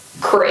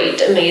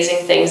 great,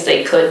 amazing things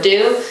they could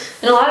do.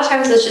 And a lot of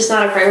times that's just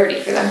not a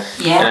priority for them.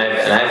 Yeah.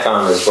 And I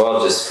found as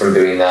well, just from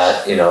doing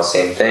that, you know,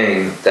 same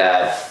thing,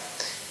 that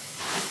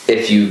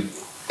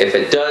if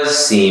it does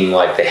seem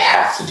like they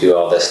have to do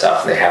all this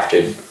stuff and they have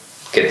to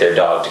get their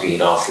dog to be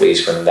off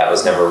leash, when that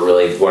was never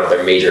really one of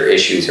their major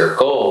issues or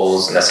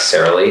goals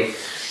necessarily,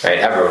 right?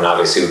 Everyone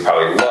obviously would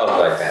probably love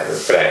like that,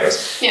 but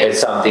anyways,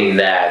 it's something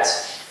that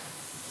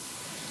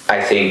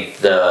I think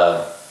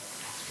the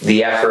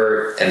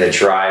effort and the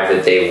drive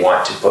that they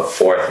want to put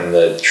forth in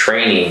the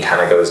training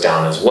kind of goes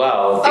down as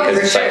well, because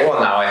it's like, well,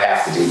 now I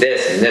have to do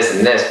this and this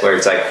and this, where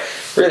it's like,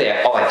 really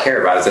all I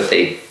care about is that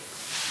they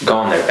go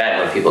on their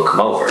bed when people come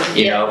over,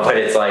 you know, but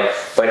it's like,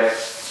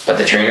 but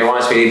the trainer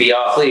wants me to be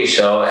off leash,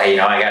 so, you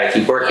know, I got to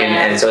keep working,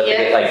 and so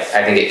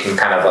I think it can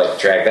kind of like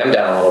drag them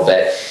down a little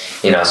bit,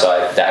 you know, so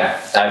I've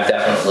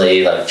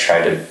definitely like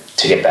tried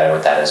to get better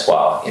with that as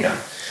well, you know.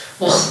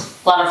 There's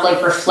a lot of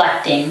like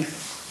reflecting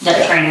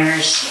that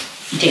trainers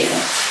do,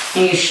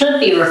 and you should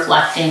be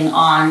reflecting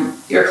on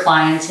your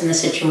clients and the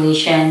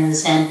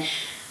situations and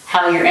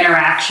how your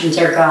interactions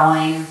are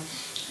going,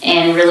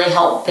 and really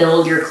help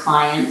build your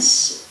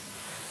clients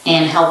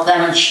and help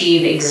them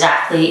achieve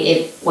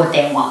exactly what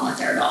they want with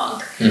their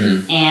dog.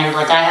 And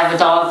like, I have a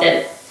dog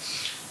that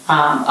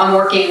I'm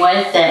working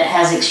with that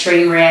has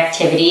extreme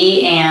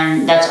reactivity,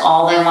 and that's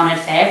all they wanted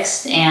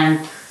fixed,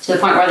 and to the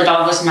point where the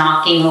dog was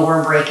knocking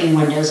over, breaking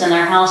windows in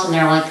their house, and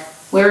they're like,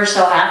 we were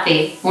so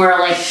happy. We're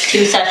like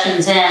 2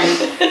 sessions in,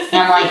 and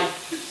I'm like,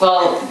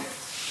 well,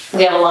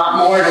 we have a lot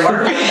more to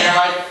work on. And they're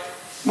like,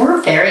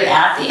 we're very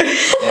happy.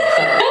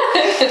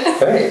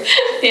 Right.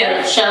 Yeah.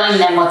 But it's showing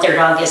them what their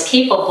dog is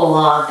capable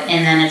of,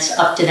 and then it's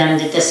up to them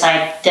to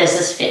decide, does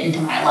this fit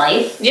into my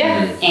life?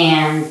 Yeah.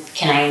 And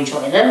can I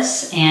enjoy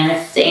this? And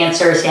if the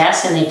answer is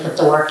yes, and they put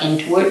the work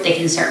into it, they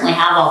can certainly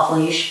have off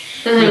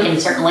leash. They can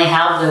certainly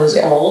have those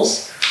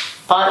goals.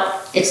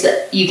 But it's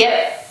you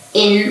get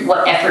in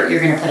what effort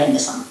you're going to put into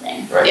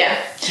something. Right. Yeah.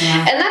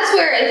 And that's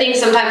where I think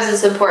sometimes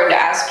it's important to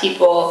ask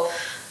people,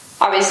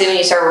 obviously when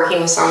you start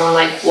working with someone,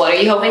 like, what are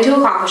you hoping to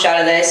accomplish out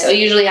of this? I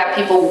usually have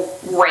people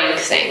rank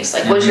things,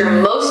 like what's your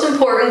most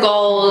important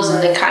goals,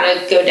 and then kind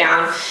of go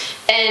down.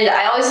 And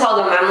I always tell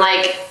them, I'm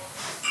like,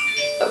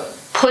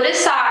 put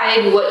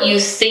aside what you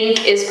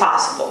think is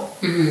possible,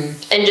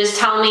 and just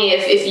tell me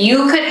if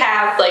you could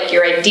have like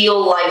your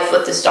ideal life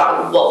with this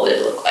dog, what would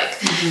it look like?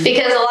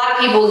 Because a lot of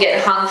people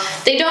get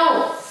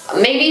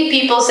maybe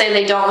people say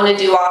they don't want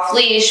to do off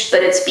leash,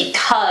 but it's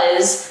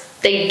because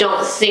they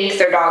don't think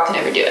their dog can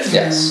ever do it.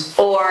 Yes.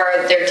 Or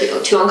they're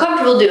too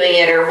uncomfortable doing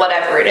it, or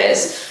whatever it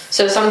is.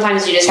 So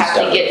sometimes you just have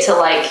to get to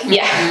like, you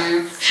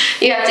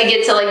have to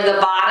get to like the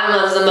bottom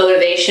of the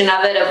motivation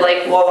of it, of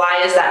like, well,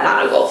 why is that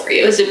not a goal for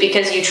you? Is it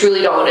because you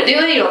truly don't want to do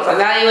it, you don't find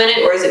value in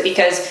it, or is it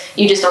because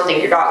you just don't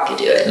think your dog can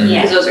do it?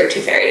 Because those are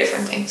two very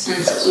different things.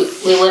 And so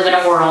we live in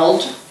a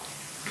world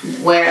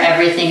where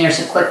there's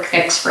a quick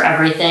fix for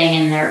everything,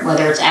 and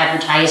whether it's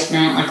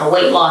advertisement, like a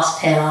weight loss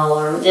pill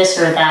or this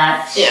or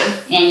that. Yeah.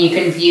 And you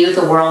can view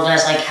the world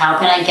as like, how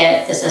can I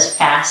get this as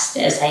fast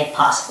as I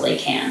possibly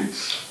can?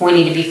 We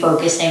need to be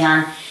focusing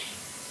on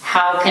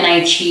how can I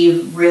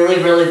achieve really,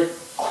 really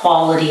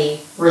quality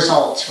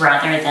results,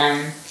 rather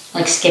than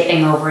like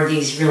skipping over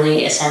these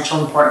really essential,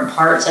 important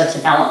parts of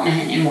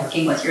development and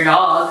working with your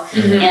dog.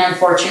 And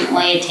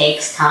unfortunately, it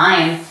takes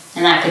time,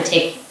 and that could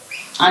take.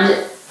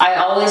 I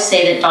always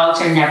say that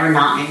dogs are never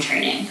not in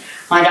training.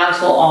 My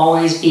dogs will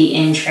always be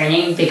in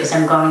training, because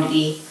I'm going to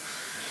be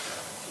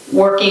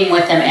working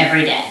with them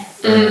every day.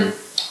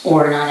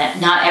 Or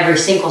not every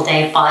single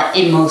day, but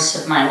in most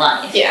of my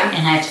life. Yeah.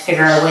 And I have to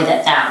figure out a way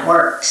that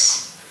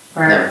works.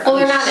 Well,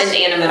 they're not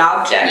inanimate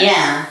objects.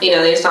 Yeah.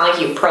 It's not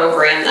like you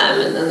program them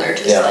and then they're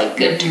just like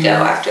good to go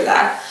after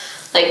that.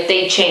 Like,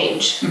 they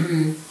change.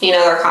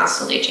 They're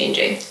constantly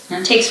changing.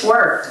 And it takes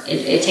work.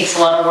 It takes a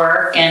lot of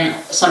work, and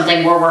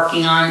something we're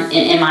working on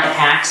in my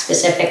pack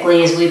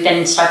specifically is we've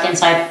been stuck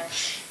inside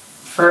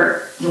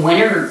for the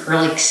winter for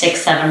like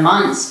 6-7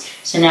 months.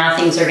 So now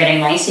things are getting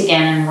nice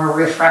again, and we're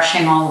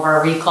refreshing all of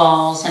our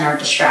recalls and our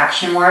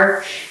distraction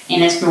work.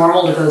 And it's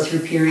normal to go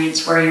through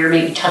periods where you're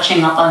maybe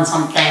touching up on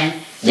something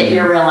that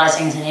you're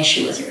realizing is an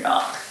issue with your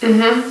dog.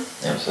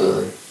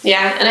 Absolutely.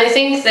 Yeah, and I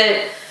think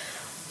that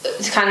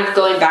it's kind of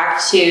going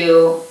back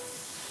to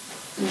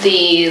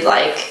the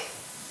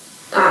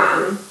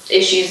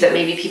issues that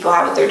maybe people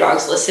have with their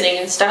dogs listening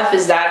and stuff,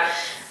 is that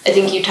I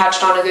think you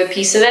touched on a good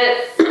piece of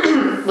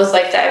it with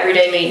like the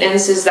everyday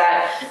maintenance, is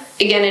that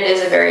again, it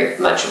is a very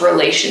much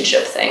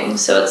relationship thing.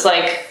 So it's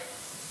like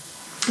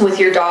with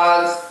your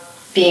dog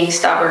being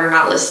stubborn or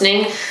not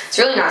listening, it's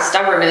really not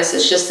stubbornness,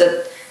 it's just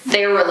that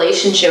their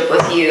relationship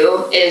with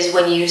you is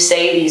when you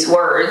say these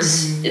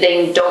words,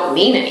 they don't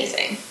mean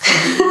anything.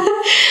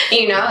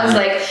 It's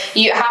like,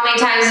 how many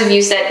times have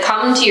you said,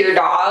 come to your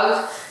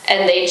dog,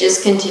 and they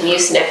just continue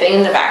sniffing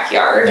in the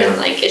backyard, and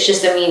like, it's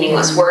just a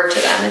meaningless word to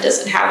them. It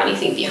doesn't have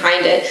anything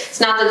behind it. It's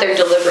not that they're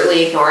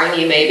deliberately ignoring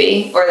you,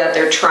 maybe, or that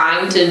they're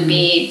trying to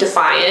be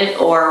defiant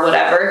or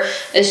whatever.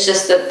 It's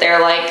just that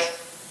they're like,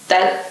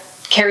 that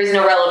carries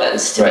no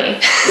relevance to me.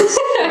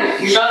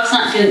 Your dog's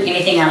not doing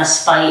anything out of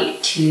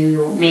spite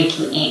to make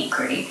you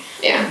angry.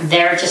 Yeah.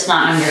 They're just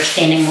not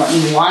understanding what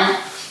you want,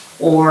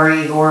 or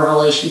your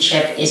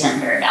relationship isn't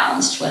very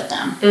balanced with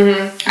them.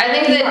 I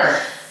think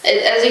that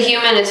as a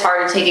human, it's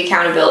hard to take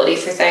accountability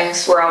for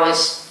things. We're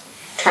always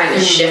trying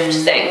to shift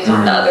things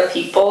onto other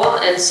people.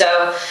 And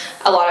so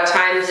a lot of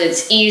times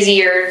it's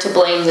easier to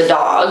blame the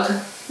dog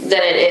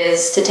than it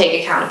is to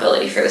take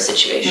accountability for the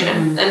situation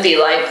and be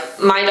like,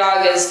 my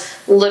dog is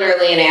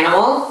literally an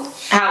animal.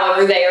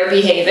 However they are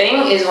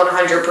behaving is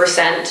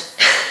 100%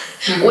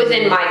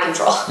 within my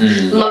control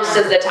most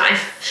of the time.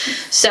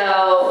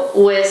 So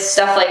with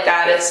stuff like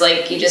that, it's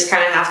like you just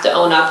kind of have to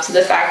own up to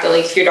the fact that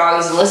like if your dog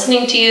isn't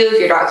listening to you, if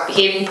your dog's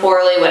behaving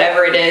poorly,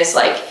 whatever it is,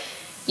 like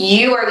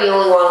you are the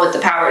only one with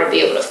the power to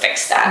be able to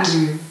fix that.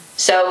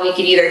 So we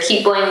could either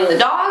keep blaming the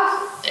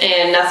dog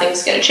and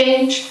nothing's going to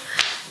change,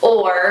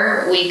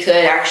 or we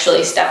could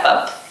actually step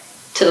up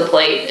to the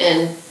plate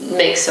and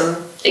make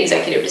some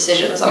executive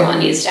decisions on what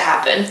needs to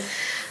happen.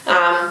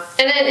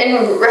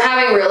 And we're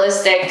having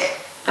realistic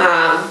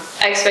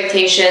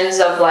expectations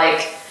of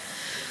like,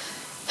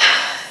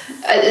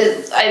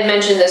 I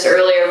mentioned this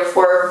earlier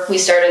before we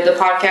started the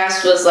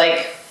podcast, was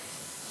like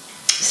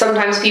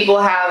sometimes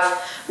people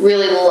have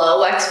really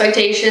low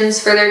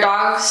expectations for their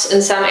dogs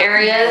in some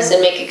areas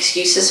and make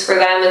excuses for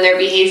them and their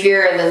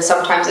behavior, and then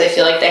sometimes they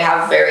feel like they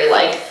have very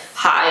like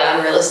high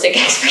unrealistic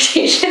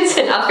expectations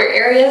in other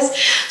areas.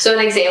 So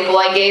an example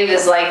I gave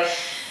is like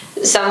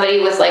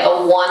somebody with like a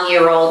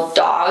 1-year-old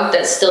dog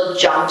that still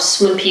jumps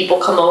when people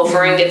come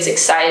over and gets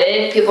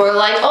excited. People are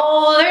like,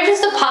 oh, they're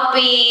just a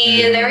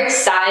puppy, they're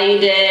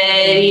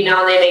excited, you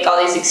know, they make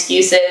all these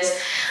excuses.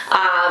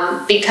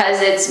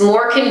 Because it's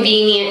more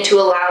convenient to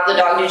allow the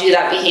dog to do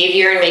that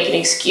behavior and make an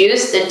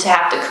excuse than to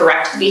have to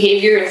correct the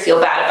behavior and feel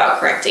bad about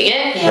correcting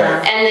it. Yeah.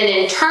 And then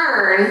in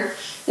turn,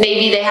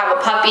 maybe they have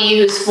a puppy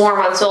who's 4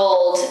 months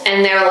old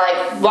and they're like,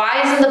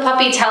 why isn't the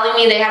puppy telling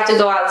me they have to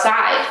go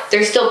outside?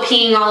 They're still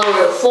peeing all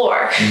over the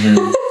floor.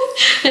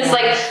 It's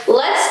like,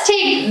 let's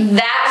take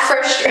that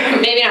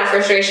maybe not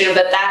frustration,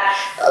 but that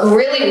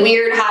really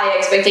weird high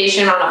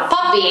expectation on a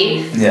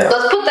puppy. Yeah.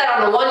 Let's put that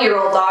on the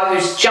 1-year-old dog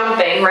who's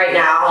jumping right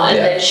now and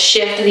then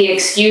shift the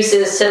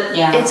excuses to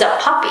it's a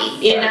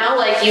puppy, you know?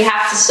 Like, you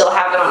have to still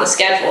have it on a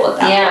schedule at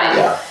that point.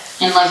 Yeah.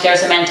 And like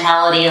there's a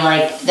mentality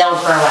like they'll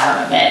grow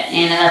out of it,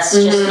 and that's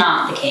just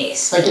not the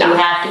case. Like you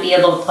have to be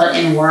able to put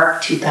in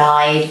work to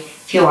guide,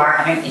 if you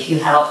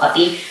have a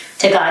puppy,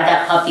 to guide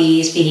that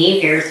puppy's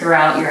behavior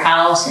throughout your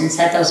house and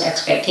set those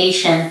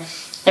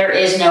expectations. There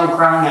is no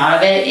growing out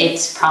of it.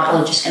 It's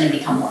probably just going to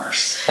become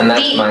worse. And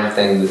that's my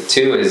thing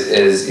too.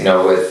 Is you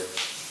know, with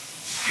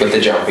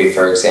the jumping,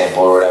 for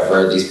example, or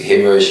whatever, these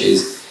behavior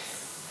issues.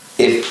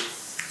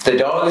 If the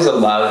dog is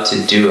allowed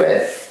to do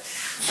it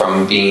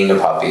from being a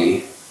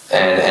puppy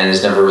and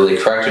is never really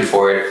corrected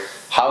for it,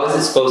 how is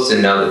it supposed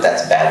to know that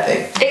that's a bad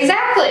thing?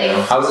 Exactly. You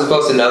know, how is it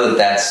supposed to know that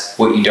that's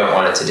what you don't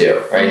want it to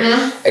do,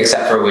 right?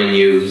 Except for when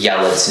you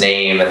yell its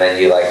name and then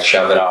you like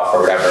shove it off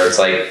or whatever. It's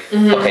like,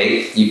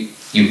 okay,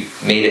 you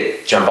made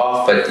it jump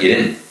off, but you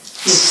didn't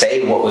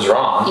say what was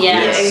wrong. Yeah,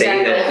 you didn't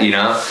say that, you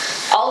know.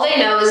 All they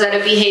know is that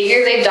a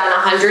behavior they've done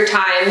 100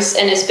 times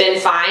and it's been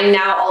fine,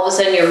 now all of a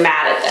sudden you're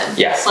mad at them.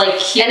 Yes.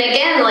 Like, and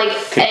again,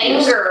 like,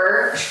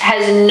 anger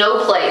has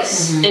no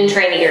place in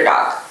training your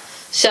dog.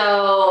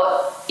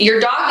 So your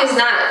dog is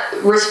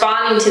not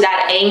responding to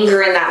that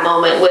anger in that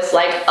moment with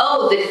like,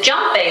 oh, the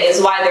jumping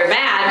is why they're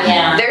mad.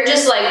 Yeah. They're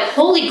just like,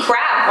 holy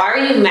crap, why are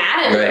you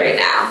mad at me right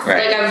now?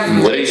 Right. Like,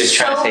 I'm literally just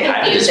trying to say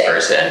hi to this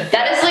person.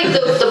 That is like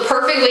the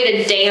perfect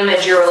way to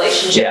damage your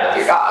relationship with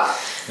your dog.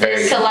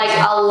 Very is to like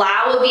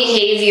allow a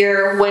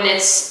behavior when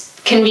it's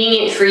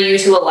convenient for you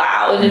to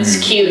allow and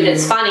it's cute and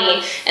it's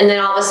funny, and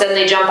then all of a sudden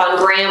they jump on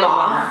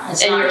grandma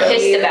and you're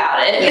pissed about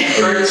it.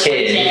 Bird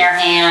in your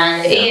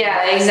hand.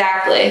 Yeah,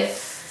 exactly.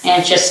 And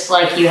it's just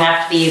like you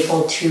have to be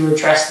able to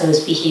address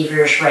those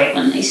behaviors right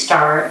when they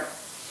start.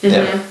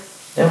 Yeah,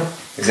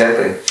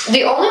 exactly.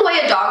 The only way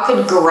a dog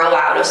could grow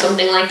out of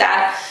something like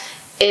that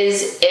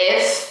is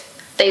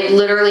if they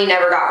literally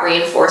never got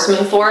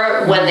reinforcement for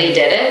it when they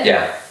did it.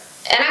 Yeah.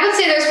 And I would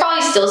say there's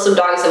probably still some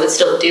dogs that would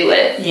still do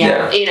it.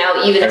 Yeah. You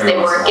know, even if they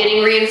weren't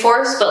getting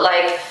reinforced, but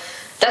like,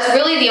 that's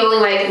really the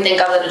only way I can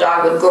think of that a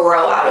dog would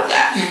grow out of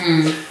that.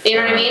 You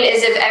know what I mean?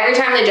 Is if every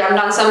time they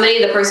jumped on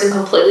somebody, the person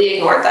completely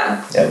ignored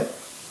them. Yep.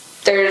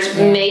 There's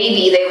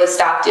maybe they would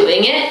stop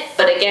doing it,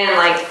 but again,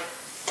 like,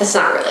 that's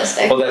not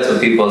realistic. Well, that's what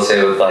people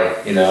say with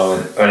like, you know,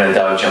 when a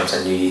dog jumps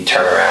on you, you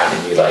turn around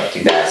and you like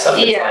do that stuff.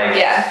 It's like,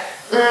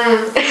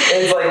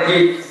 it's like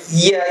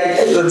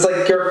it's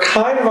like you're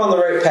kind of on the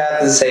right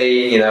path to say,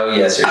 you know,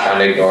 yes, you're trying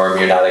to ignore them,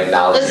 you're not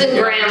acknowledging. Listen,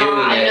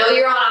 Grandma, I know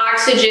you're on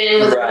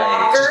oxygen with a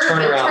walker, just turn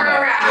but around. turn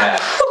around.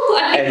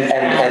 Yeah.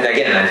 and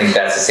again, I think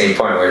that's the same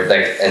point where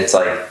like it's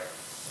like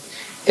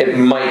it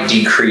might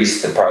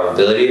decrease the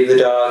probability of the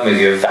dog,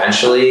 maybe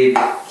eventually,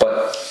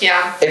 but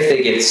if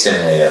they get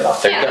stimulated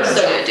enough, they're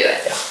still gonna do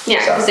it. Yeah,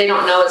 because they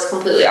don't know it's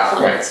completely off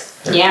limits.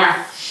 Right.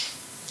 Yeah.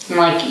 And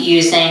like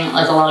using,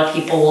 like a lot of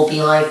people will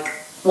be like,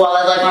 well,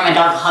 I like when my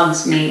dog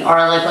hugs me, or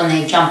I like when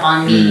they jump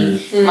on me.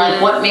 Like,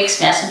 what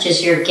mixed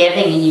messages you're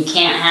giving, and you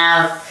can't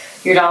have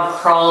your dog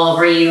crawl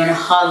over you and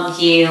hug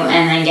you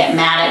and then get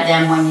mad at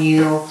them when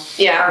you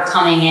are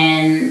coming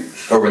in.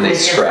 Or when they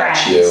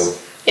scratch you.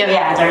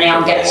 Yeah, their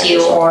nail gets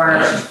you,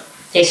 or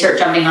they start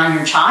jumping on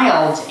your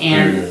child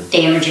and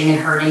damaging and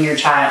hurting your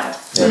child.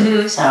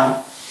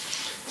 So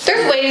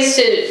there's ways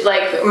to,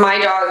 like, my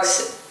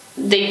dogs,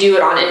 they do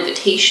it on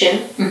invitation.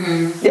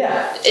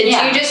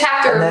 You just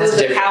have to remove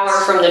the power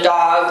from the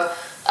dog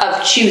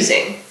of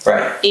choosing.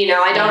 Right. You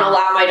know, I don't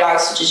allow my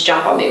dogs to just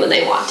jump on me when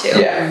they want to.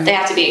 Yeah. They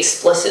have to be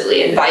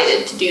explicitly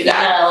invited to do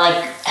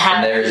that.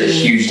 And there's a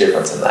huge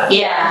difference in that.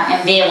 Yeah,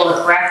 and be able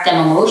to correct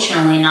them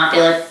emotionally, not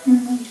be like,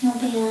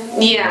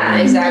 yeah,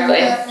 exactly.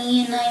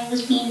 And I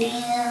was being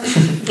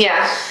damned.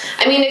 Yeah.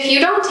 I mean, if you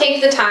don't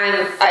take the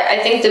time, I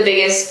think the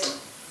biggest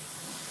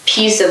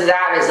piece of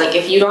that is, like,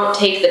 if you don't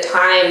take the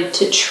time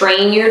to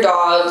train your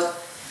dog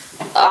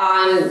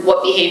on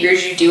what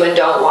behaviors you do and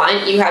don't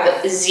want, you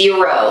have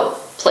zero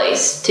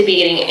place to be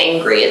getting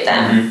angry at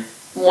them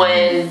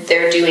when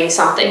they're doing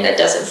something that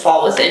doesn't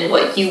fall within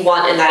what you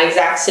want in that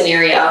exact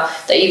scenario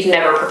that you've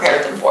never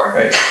prepared them for.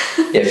 Right.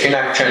 If you're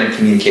not trying to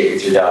communicate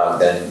with your dog,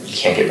 then you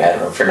can't get mad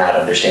at them for not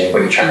understanding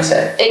what you're trying to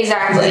say.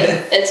 Exactly.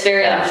 It's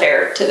very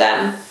unfair to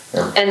them.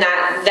 And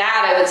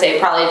that I would say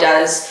probably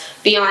does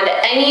beyond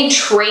any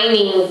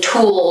training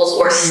tools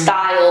or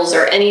styles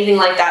or anything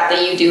like that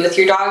you do with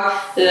your dog,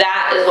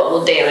 that is what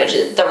will damage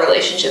the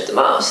relationship the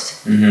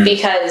most.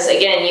 Because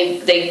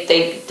again,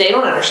 they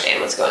don't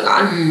understand what's going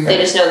on. They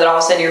just know that all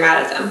of a sudden you're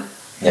mad at them.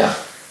 Yeah.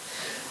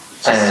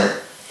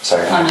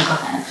 Sorry. Oh, no, go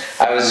ahead.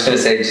 I was just going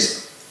to say,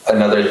 just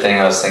another thing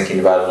I was thinking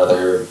about,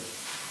 another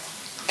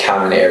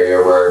common area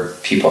where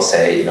people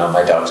say, you know,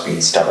 my dog's being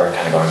stubborn,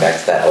 kind of going back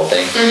to that whole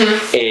thing,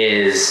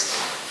 is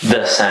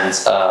the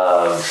sense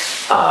of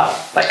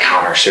like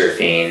counter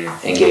surfing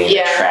and getting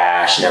the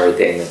trash and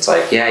everything. It's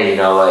like, yeah, you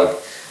know, like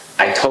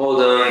I told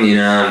them, you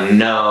know,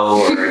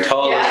 no, or I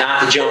told them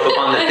not to jump up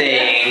on the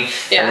thing,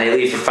 and they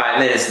leave for 5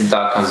 minutes, and the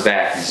dog comes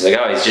back and he's like,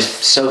 oh, he's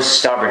just so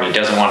stubborn, he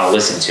doesn't want to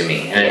listen to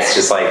me. And it's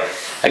just like,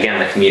 again,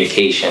 the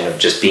communication of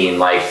just being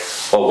like,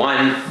 well,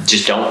 one,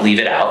 just don't leave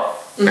it out,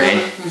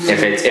 right?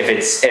 If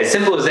it's as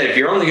simple as that, if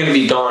you're only going to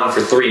be gone for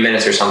 3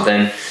 minutes or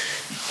something,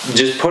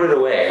 just put it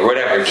away or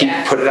whatever.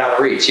 Put it out of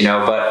reach, you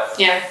know. But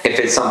if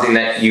it's something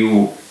that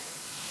you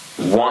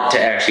want to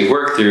actually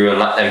work through and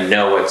let them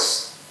know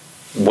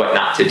what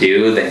not to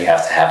do, then you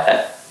have to have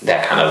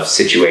that kind of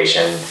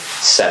situation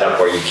set up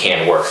where you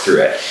can work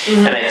through it.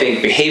 And I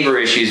think behavior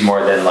issues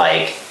more than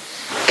like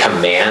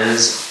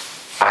commands,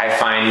 I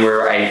find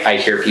where I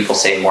hear people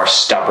say more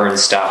stubborn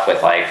stuff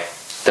with like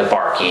the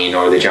barking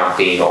or the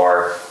jumping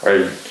or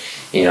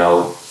you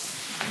know,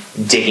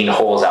 digging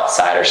holes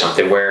outside or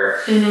something,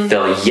 where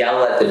they'll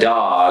yell at the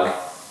dog,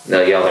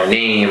 they'll yell their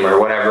name or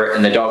whatever,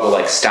 and the dog will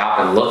like stop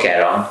and look at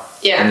them.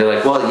 And they're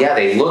like, well, yeah,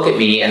 they look at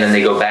me, and then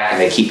they go back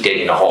and they keep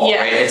digging a hole,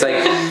 right? It's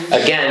like,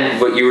 again,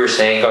 what you were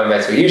saying, going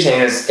back to what you were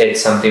saying, is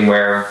it's something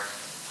where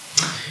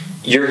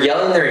you're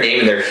yelling their name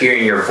and they're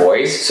hearing your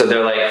voice, so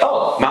they're like,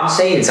 oh, mom's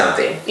saying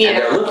something. And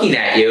they're looking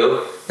at you,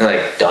 and they're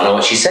like, don't know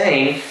what she's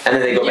saying, and then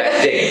they go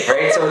back digging,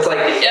 right? So it's like,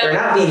 they're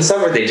not being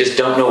stubborn, they just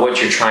don't know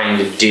what you're trying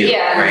to do,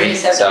 right?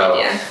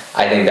 So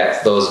I think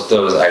that those,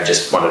 I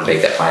just wanted to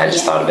make that point, I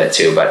just thought of it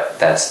too, but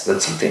that's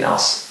something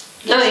else.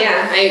 Oh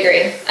yeah, I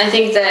agree. I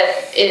think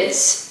that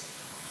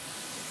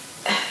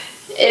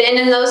and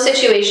in those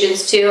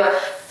situations too,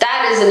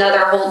 that is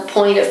another whole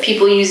point of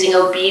people using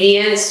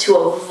obedience to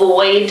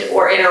avoid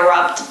or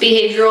interrupt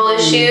behavioral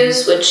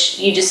issues, which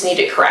you just need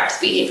to correct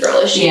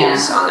behavioral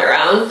issues on their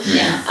own.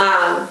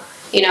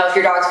 You know, if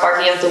your dog's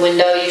barking out the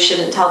window, you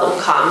shouldn't tell them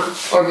come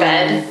or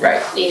bed.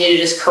 Right. You need to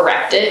just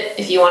correct it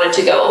if you want it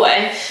to go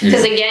away.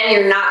 Because again,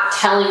 you're not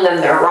telling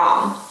them they're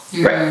wrong.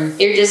 Right.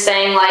 You're just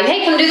saying like,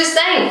 hey, come do this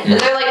thing. And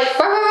they're like,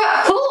 rah, rah,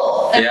 rah,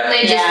 cool. And then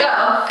they just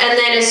go. And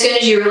then as soon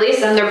as you release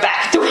them, they're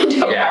back at the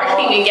window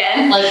barking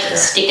again. Like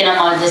sticking them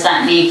on, does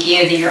that make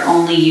you that you're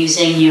only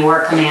using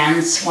your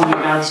commands when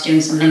your dog's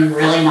doing something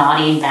really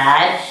naughty and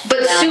bad?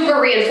 But super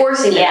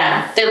reinforcing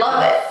them. They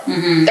love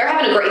it. They're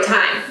having a great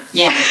time.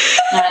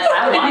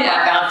 I want to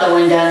walk out the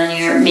window and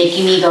you're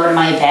making me go to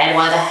my bed.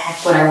 Why the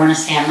heck would I want to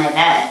stay on my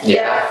bed?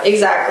 Yeah,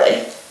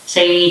 exactly.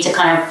 So you need to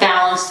kind of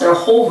balance their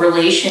whole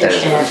relationship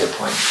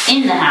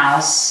in the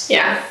house.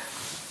 Yeah.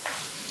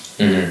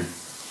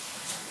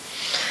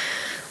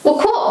 Well,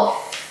 cool.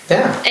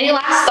 Yeah. Any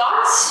last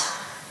thoughts?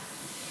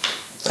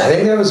 I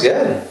think that was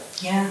good.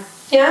 Yeah.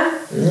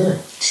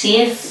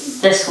 See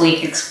if this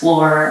week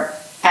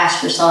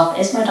ask yourself,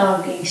 is my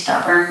dog being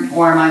stubborn,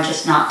 or am I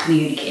just not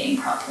communicating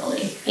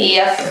properly?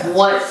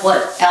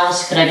 What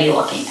else could I be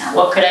looking at?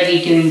 What could I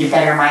be doing to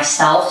better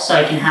myself so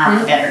I can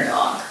have a better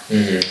dog?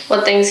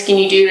 What things can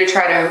you do to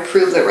try to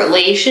improve the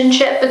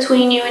relationship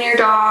between you and your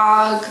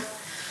dog?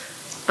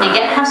 And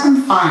have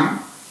some fun.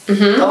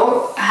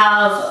 Go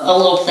have a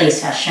little play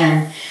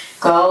session.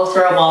 Go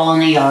throw a ball in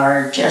the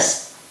yard.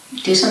 Just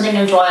do something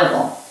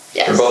enjoyable.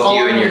 For both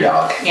you and your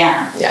dog.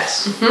 Yeah.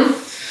 Yes.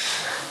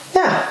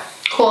 Yeah.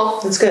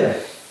 Cool. That's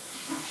good.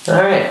 All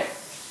right.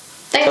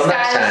 Thanks, Till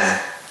guys.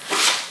 next time.